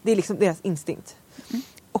 Det är liksom deras instinkt.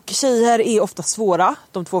 Och tjejer är ofta svåra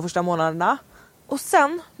de 2 första månaderna. Och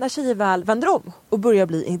sen när tjejer väl vänder om och börjar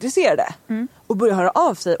bli intresserade och börjar höra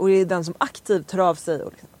av sig och det är den som aktivt tar av sig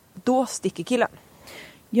och liksom, då sticker killen.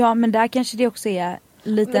 Ja, men där kanske det också är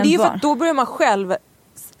lite men det är ju för att då börjar man själv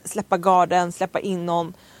släppa garden, släppa in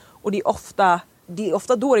någon och det är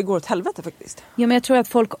ofta då det går åt helvete faktiskt. Ja, men jag tror att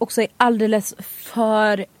folk också är alldeles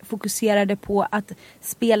för fokuserade på att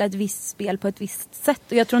spela ett visst spel på ett visst sätt.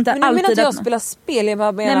 Och jag tror inte men jag alltid menar inte jag spelar spel, jag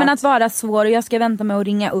bara menar nej, men att vara svår och jag ska vänta med att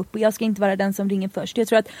ringa upp och jag ska inte vara den som ringer först. Jag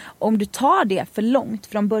tror att om du tar det för långt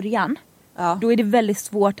från början då är det väldigt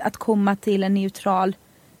svårt att komma till en neutral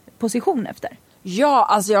position efter. Ja,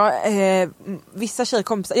 alltså vissa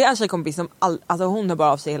tjejkompisar, jag är en tjejkompis som alltså hon hör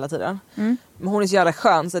bara av sig hela tiden. Men hon är så jävla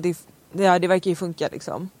skön så det verkar ju funka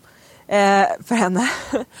liksom. För henne.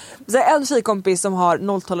 Så en tjejkompis som har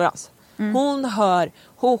nolltolerans.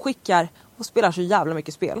 Hon skickar, hon spelar så jävla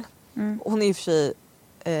mycket spel. Hon är i och för sig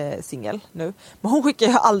singel nu. Men hon skickar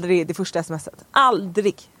ju aldrig det första smset.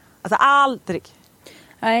 Aldrig. Alltså aldrig.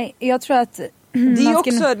 Nej, jag tror att det är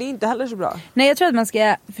också, det är inte heller så bra. Nej, jag tror att man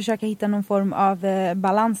ska försöka hitta någon form av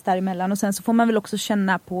balans däremellan. Och sen så får man väl också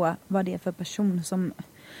känna på vad det är för person som...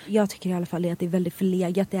 Jag tycker i alla fall att det är väldigt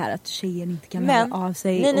förlegat det här att tjejer inte kan höra av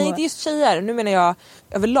sig. Nej, inte just tjejer. Nu menar jag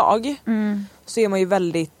överlag så är man ju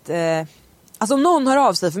väldigt... alltså om någon hör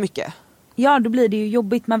av sig för mycket. Ja, då blir det ju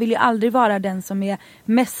jobbigt. Man vill ju aldrig vara den som är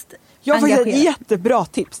mest jag engagerad. Jag får ett jättebra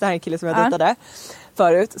tips. Det här är en kille som jag dejtade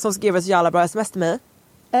förut som skrev ett jävla bra sms till mig.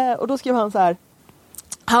 Och då skrev han så här.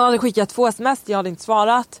 Han hade skickat 2 sms, jag hade inte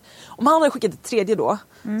svarat. Om han hade skickat ett 3 då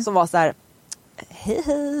som var så här: hej,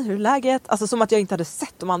 hur är läget? Alltså som att jag inte hade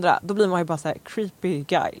sett de andra. Då blir man ju bara så här creepy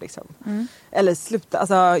guy liksom. Eller sluta,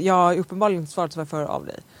 alltså jag har uppenbarligen inte svarat så för av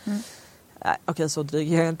dig. Okej, så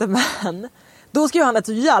dryg jag inte, men då skrev han ett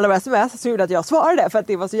så jävla bra sms som gjorde att jag svarade för att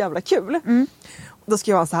det var så jävla kul. Då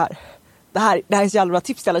skrev han så här: Det här är så jävla bra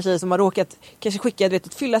tips till alla tjejer som har råkat kanske skicka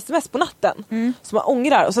ett fylla-sms på natten som man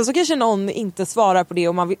ångrar. Och sen så kanske någon inte svarar på det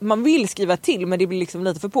och man vill skriva till men det blir liksom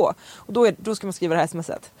lite för på. Och då ska man skriva det här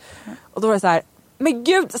smset. Och då var det så här: men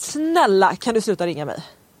gud, snälla kan du sluta ringa mig?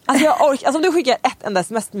 Alltså jag orkar, alltså om du skickar ett enda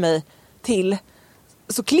sms till mig till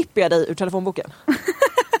så klipper jag dig ur telefonboken.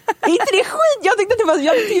 Är inte det skit? Jag tyckte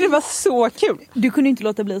det var så kul. Du kunde inte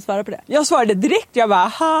låta bli att svara på det. Jag svarade direkt, jag bara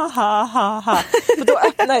ha. För då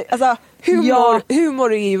öppnar, alltså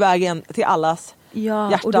humor är ju vägen till allas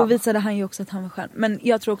hjärtan. Och då visade han ju också att han var skön. Men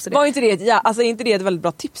jag tror också det. Var inte det inte det ett väldigt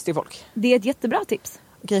bra tips till folk? Det är ett jättebra tips.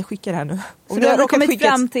 Okej, skicka det här nu. Så du har kommit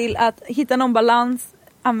fram till att hitta någon balans,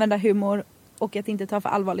 använda humor och att inte ta för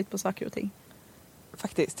allvarligt på saker och ting.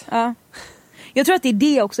 Faktiskt. Ja. Jag tror att det är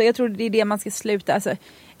det också. Jag tror det är det man ska sluta. Alltså,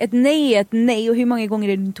 ett nej är ett nej. Och hur många gånger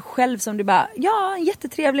är du inte själv som du bara, ja,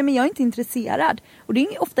 jättetrevlig men jag är inte intresserad. Och det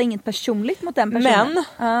är ofta inget personligt mot den personen.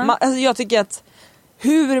 Men alltså, jag tycker att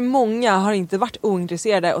hur många har inte varit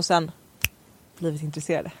ointresserade och sen blivit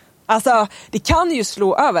intresserade? Alltså det kan ju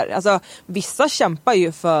slå över. Alltså vissa kämpar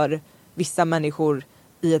ju för vissa människor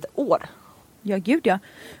i ett år. Ja, gud ja.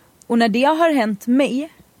 Och när det har hänt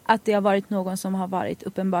mig, att det har varit någon som har varit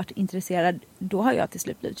uppenbart intresserad, då har jag till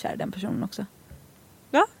slut blivit kär i den personen också.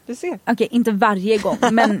 Ja, du ser. Okej, inte varje gång,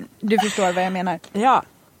 men du förstår vad jag menar. Ja.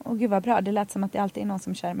 Åh gud vad bra, det lät som att det alltid är någon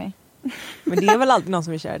som kär mig. Men det är väl alltid någon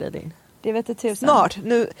som är kär i dig, din? Det vet jag tusan. Snart,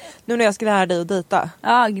 nu när jag ska lära dig att dejta.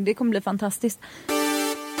 Ja, det kommer bli fantastiskt.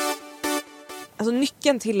 Alltså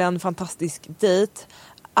nyckeln till en fantastisk dejt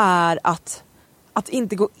är att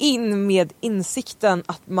inte gå in med insikten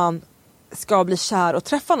att man ska bli kär och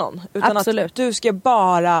träffa någon. Utan Absolut. att du ska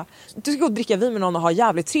gå och dricka vin med någon och ha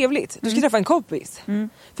jävligt trevligt. Du ska träffa en kompis.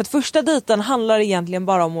 För att första dejten handlar egentligen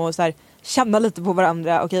bara om att så här, känna lite på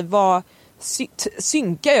varandra. Okej, vad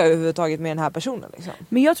synkar jag överhuvudtaget med den här personen liksom?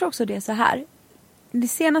 Men jag tror också det är så här. De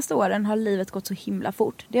senaste åren har livet gått så himla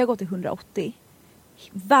fort. Det har gått i 180.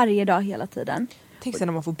 Varje dag hela tiden. Tänk sig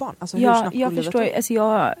när man får barn. Alltså, Ja, hur snabbt jag går livet förstår. då? Alltså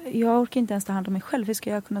jag orkar inte ens ta hand om mig själv. Hur ska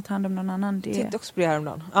jag kunna ta hand om någon annan? Tänkte också på det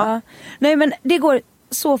häromdagen. Ja. Nej, men det går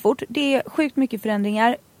så fort. Det är sjukt mycket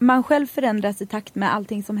förändringar. Man själv förändras i takt med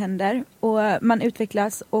allting som händer. Och man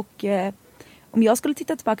utvecklas. Och om jag skulle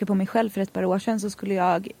titta tillbaka på mig själv för ett par år sedan så skulle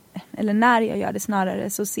jag, eller när jag gör det snarare,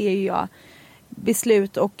 så ser jag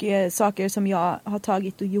beslut och saker som jag har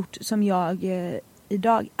tagit och gjort som jag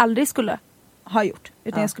idag aldrig skulle ha gjort.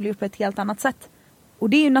 Utan jag skulle gjort på ett helt annat sätt. Och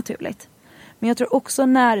det är ju naturligt. Men jag tror också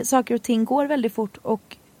när saker och ting går väldigt fort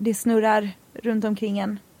och det snurrar runt omkring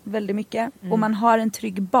en väldigt mycket. Och man har en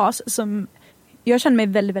trygg bas som... Jag känner mig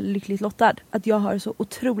väldigt, väldigt lyckligt lottad. Att jag har så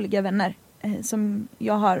otroliga vänner som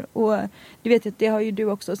jag har. Och det vet jag att det har ju du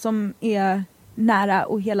också som är nära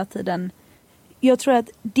och hela tiden. Jag tror att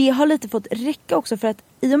det har lite fått räcka också för att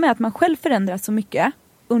i och med att man själv förändras så mycket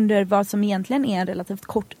under vad som egentligen är en relativt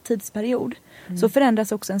kort tidsperiod så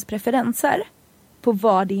förändras också ens preferenser på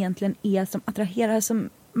vad det egentligen är som attraherar, som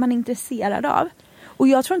man är intresserad av. Och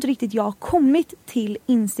jag tror inte riktigt jag har kommit till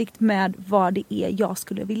insikt med vad det är jag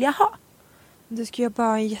skulle vilja ha. Du ska ju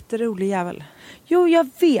bara en jätterolig jävel. Jo, jag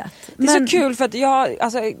vet. Det är så kul för att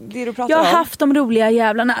det du pratar jag om. har haft de roliga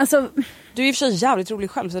jävlarna. Alltså... Du är i och för sig jävligt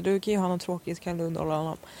rolig själv så du kan ju ha någon tråkigt så kan du underhålla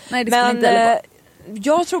honom. Nej, det skulle inte heller vara.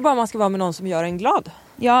 Jag tror bara man ska vara med någon som gör en glad.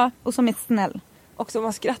 Ja, och som är snäll. Och som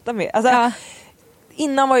man skrattar med. Alltså,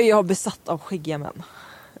 innan var jag besatt av skäggiga män.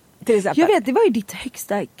 Till exempel. Jag vet, det var ju ditt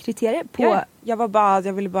högsta kriterie på...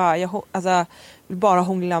 Jag vill bara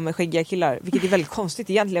hångla med skäggiga killar. Vilket är väldigt konstigt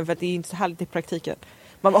egentligen för att det är inte så härligt i praktiken.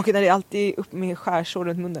 Man vaknar alltid upp med skärsår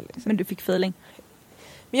runt munnen. Liksom. Men du fick feeling.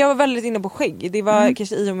 Men jag var väldigt inne på skägg. Det var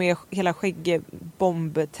kanske i och med hela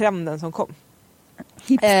skäggbombtrenden som kom.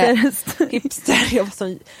 Hipster.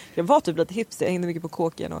 Jag var typ lite hipster. Jag hängde mycket på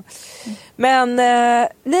kåken. Men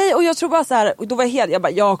nej, och jag tror bara så här. Och då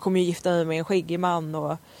var jag kommer ju gifta mig med en skäggig man.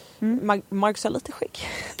 Och Marcus har lite skägg.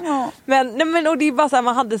 Ja. Men och det är bara så här,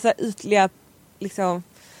 man hade så här ytliga liksom.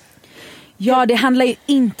 Ja, det handlar ju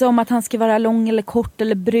inte om att han ska vara lång eller kort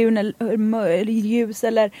eller brun eller ljus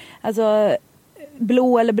eller alltså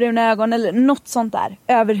blå eller bruna ögon eller något sånt där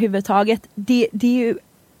överhuvudtaget. Det är ju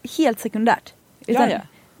helt sekundärt. Utan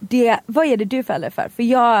vad är det du faller för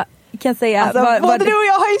jag kan säga... Alltså, både du och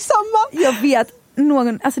jag har ju samma! Jag vet,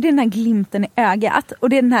 alltså det är den här glimten i ögat och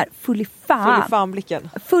det är den här full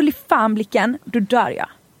i fan-blicken, då dör jag.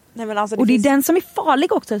 Nej, men alltså, det är den som är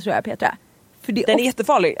farlig också tror jag, Petra. För den är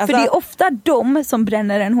jättefarlig. Alltså, för det är ofta de som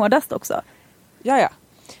bränner den hårdast också. Ja.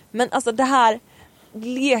 Men alltså det här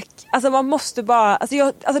alltså man måste bara...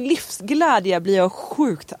 Alltså livsglädje blir jag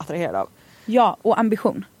sjukt attraherad av. Ja, och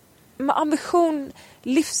ambition. Med ambition,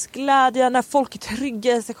 livsglädje, när folk är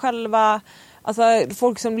trygga i sig själva. Alltså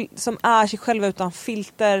folk som är sig själva utan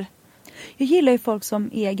filter. Jag gillar ju folk som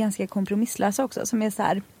är ganska kompromisslösa också. Som är så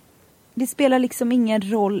här, det spelar liksom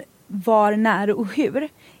ingen roll var, när och hur.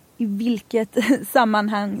 I vilket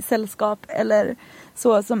sammanhang, sällskap eller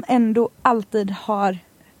så, som ändå alltid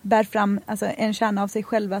bär fram alltså, en kärna av sig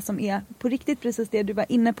själva som är på riktigt precis det du var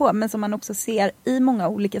inne på. Men som man också ser i många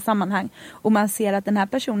olika sammanhang. Och man ser att den här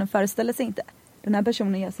personen föreställer sig inte. Den här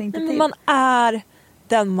personen gör sig inte till. Men man är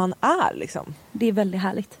den man är liksom. Det är väldigt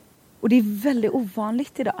härligt. Och det är väldigt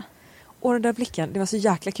ovanligt idag. Och den där blicken, det var så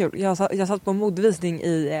jäkla kul. Jag satt på en modevisning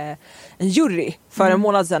i en jury för en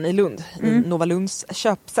månad sedan i Lund. I Nova Lunds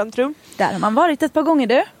köpcentrum. Där har man varit ett par gånger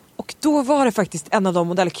du. Och då var det faktiskt en av de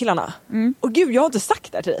modellkillarna. Och gud, jag har inte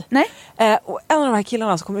sagt det här till dig. Nej. Och en av de här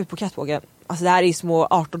killarna som kom ut på catwalken. Alltså det här är små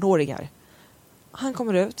 18-åringar. Han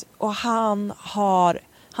kommer ut och han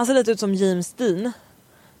ser lite ut som James Dean.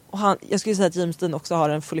 Och jag skulle säga att James Dean också har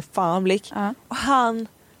en full fan-blick. Och han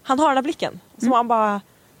har den här blicken. Som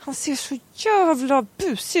han ser så jävla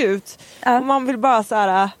busig ut. Och man vill bara så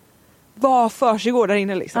här vad för sig går där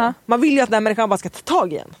inne liksom. Man vill ju att den här människan bara ska ta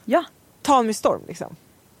tag i en. Ja. Ta en med storm liksom.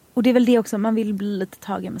 Och det är väl det också, man vill bli lite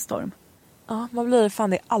tagen med storm. Ja, man blir fan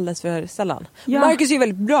det alldeles för sällan. Ja. Marcus är ju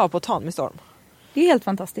väldigt bra på att ta en med storm. Det är helt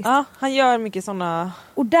fantastiskt. Ja, han gör mycket sådana...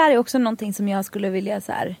 Och där är också någonting som jag skulle vilja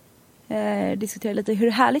så här, diskutera lite.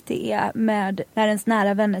 Hur härligt det är med när ens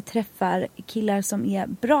nära vänner träffar killar som är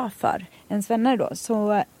bra för ens vänner då.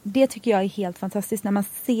 Så det tycker jag är helt fantastiskt när man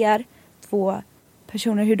ser två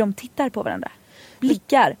personer hur de tittar på varandra.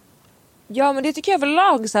 Blickar. Ja, men det tycker jag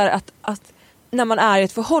överlag så här att när man är i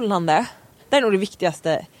ett förhållande det är nog det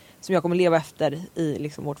viktigaste som jag kommer leva efter i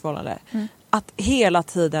liksom vårt förhållande. Att hela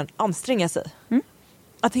tiden anstränga sig.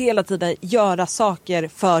 Att hela tiden göra saker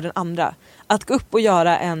för den andra. Att gå upp och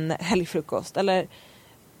göra en helgfrukost. Eller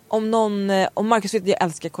om Marcus vet att jag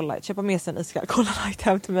älskar Cola Light, köpa med sig en iskall Cola Light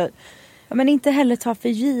hem till mig. Ja, men inte heller ta för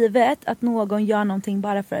givet att någon gör någonting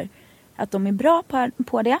bara för att de är bra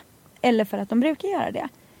på det. Eller för att de brukar göra det.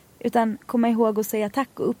 Utan komma ihåg att säga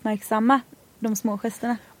tack och uppmärksamma de små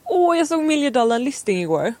gesterna. Jag såg $1 million listing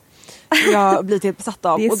igår. Jag blir helt besatt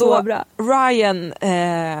av. Det är och då, så bra. Ryan,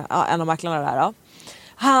 en av mäklarna där då.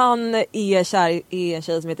 Han är kär i en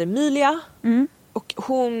tjej som heter Emilia. Och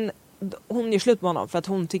hon gör slut med honom för att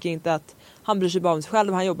hon tycker inte att han bryr sig bara om sig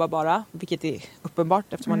själv. Han jobbar bara, vilket är uppenbart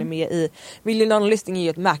eftersom han är med i $1 million listing är ju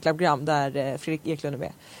ett mäklarprogram där Fredrik Eklund är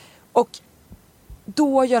med. Och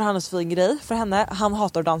då gör han en så fin grej för henne. Han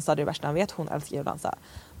hatar att dansa, det är det värsta han vet. Hon älskar att dansa.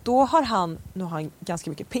 Då har nu har han ganska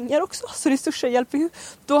mycket pengar också, så resurser hjälper ju.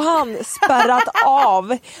 Då har han spärrat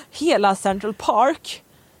av hela Central Park,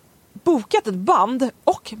 bokat ett band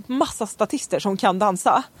och massa statister som kan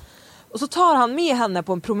dansa. Och så tar han med henne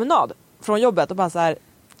på en promenad från jobbet och bara så här: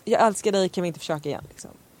 jag älskar dig, kan vi inte försöka igen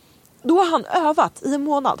liksom. Då har han övat i en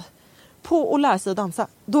månad på att lära sig att dansa.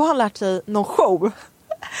 Då har han lärt sig någon show.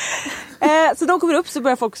 Så de kommer upp, så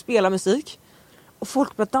börjar folk spela musik. Och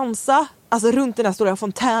folk börjar dansa, alltså runt den här stora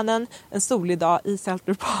fontänen, en solig dag i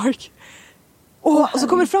Central Park. Och så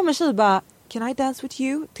kommer det fram en tjej och bara: can I dance with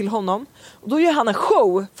you? Till honom. Och då gör han en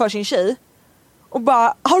show för sin tjej. Och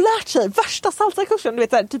bara har lärt sig värsta salsa-kursen. Du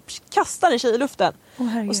vet där, typ kastar en tjej i luften.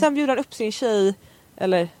 Och sen bjuder han upp sin tjej,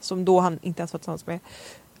 eller som då han inte ens var tillsammans med,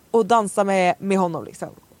 och dansar med honom liksom.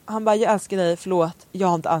 Han bara: jag älskar dig, förlåt, jag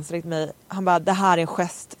har inte ansträngt mig. Han bara: det här är en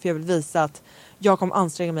gest för jag vill visa att jag kommer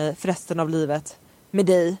anstränga mig för resten av livet med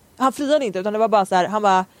dig. Han friade inte, utan det var bara så här. Han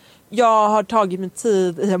bara: jag har tagit min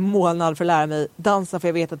tid i en månad för att lära mig dansa, för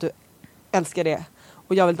jag vet att du älskar det.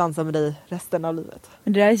 Och jag vill dansa med dig resten av livet.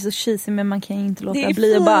 Men det där är så cheesy, men man kan ju inte låta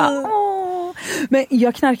bli och bara... Men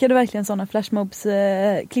jag knarkade verkligen sådana flashmobs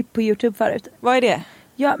klipp på YouTube förut. Vad är det?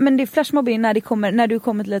 Ja, men det flashmob är när du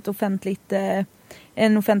kommer till ett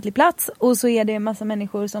en offentlig plats. Och så är det en massa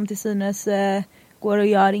människor som till synes går och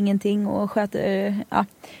gör ingenting och sköter...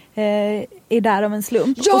 är där av en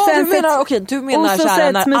slump. Ja, och sen du menar och så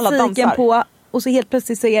här, när alla musiken dansar på. Och så helt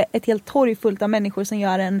plötsligt så är ett helt torg fullt av människor som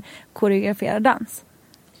gör en koreograferad dans.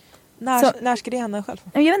 När ska det hända själv?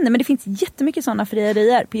 Jag vet inte, men det finns jättemycket sådana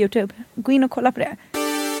frierier på YouTube. Gå in och kolla på det.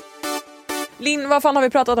 Linn, vad fan har vi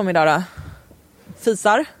pratat om idag då?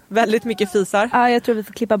 Fisar, väldigt mycket fisar. Ja, jag tror vi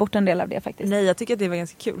får klippa bort en del av det faktiskt. Nej, jag tycker att det var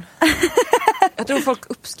ganska kul. Jag tror folk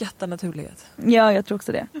uppskattar naturlighet. Ja, jag tror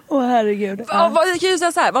också det. Åh herregud. Vad ska jag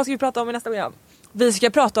säga så här? Vad ska vi prata om i nästa program? Vi ska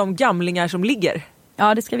prata om gamlingar som ligger.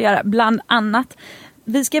 Ja, det ska vi göra. Bland annat.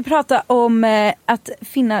 Vi ska prata om att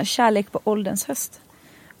finna kärlek på ålderns höst.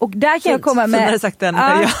 Och där kan jag komma med... Finare sagt än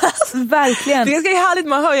verkligen. Det är ganska härligt,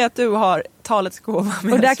 man hör ju att du har talets gåva.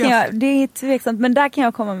 Och där kan jag, det är tveksamt, men där kan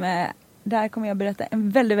jag komma med... Där kommer jag berätta en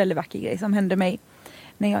väldigt, väldigt vacker grej som hände mig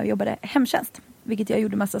när jag jobbade hemtjänst. Vilket jag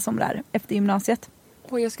gjorde massa somrar efter gymnasiet.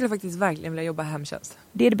 Och jag skulle faktiskt verkligen vilja jobba hemtjänst.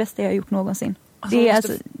 Det är det bästa jag har gjort någonsin. Alltså, det är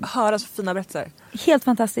måste höra så fina berättelser. Helt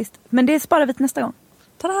fantastiskt. Men det sparar vi till nästa gång.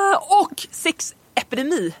 Tada! Och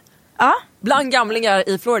sexepidemi. Ja. Bland gamlingar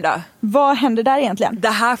i Florida. Vad händer där egentligen? Det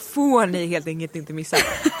här får ni helt enkelt inte missa.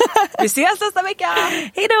 Vi ses nästa vecka.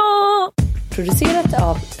 Hej då! Producerat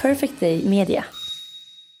av Perfect Day Media.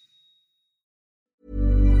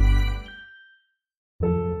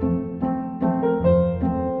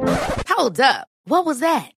 Hold up. What was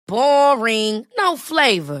that? Boring. No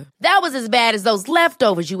flavor. That was as bad as those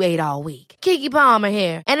leftovers you ate all week. Keke Palmer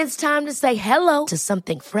here, and it's time to say hello to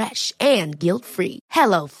something fresh and guilt-free.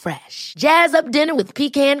 Hello Fresh. Jazz up dinner with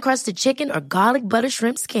pecan-crusted chicken or garlic butter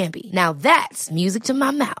shrimp scampi. Now that's music to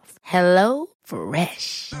my mouth. Hello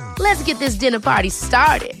Fresh. Let's get this dinner party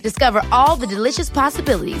started. Discover all the delicious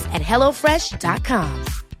possibilities at hellofresh.com.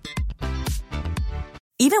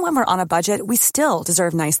 Even when we're on a budget, we still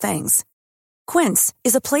deserve nice things. Quince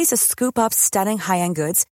is a place to scoop up stunning high-end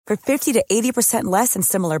goods for 50 to 80% less than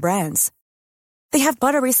similar brands. They have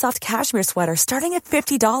buttery soft cashmere sweaters starting at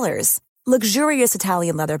 $50, luxurious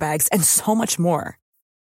Italian leather bags, and so much more.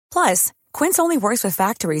 Plus, Quince only works with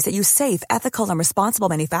factories that use safe, ethical, and responsible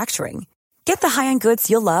manufacturing. Get the high-end goods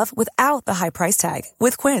you'll love without the high price tag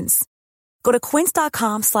with Quince. Go to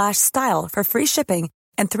quince.com/style for free shipping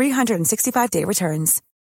and 365-day returns.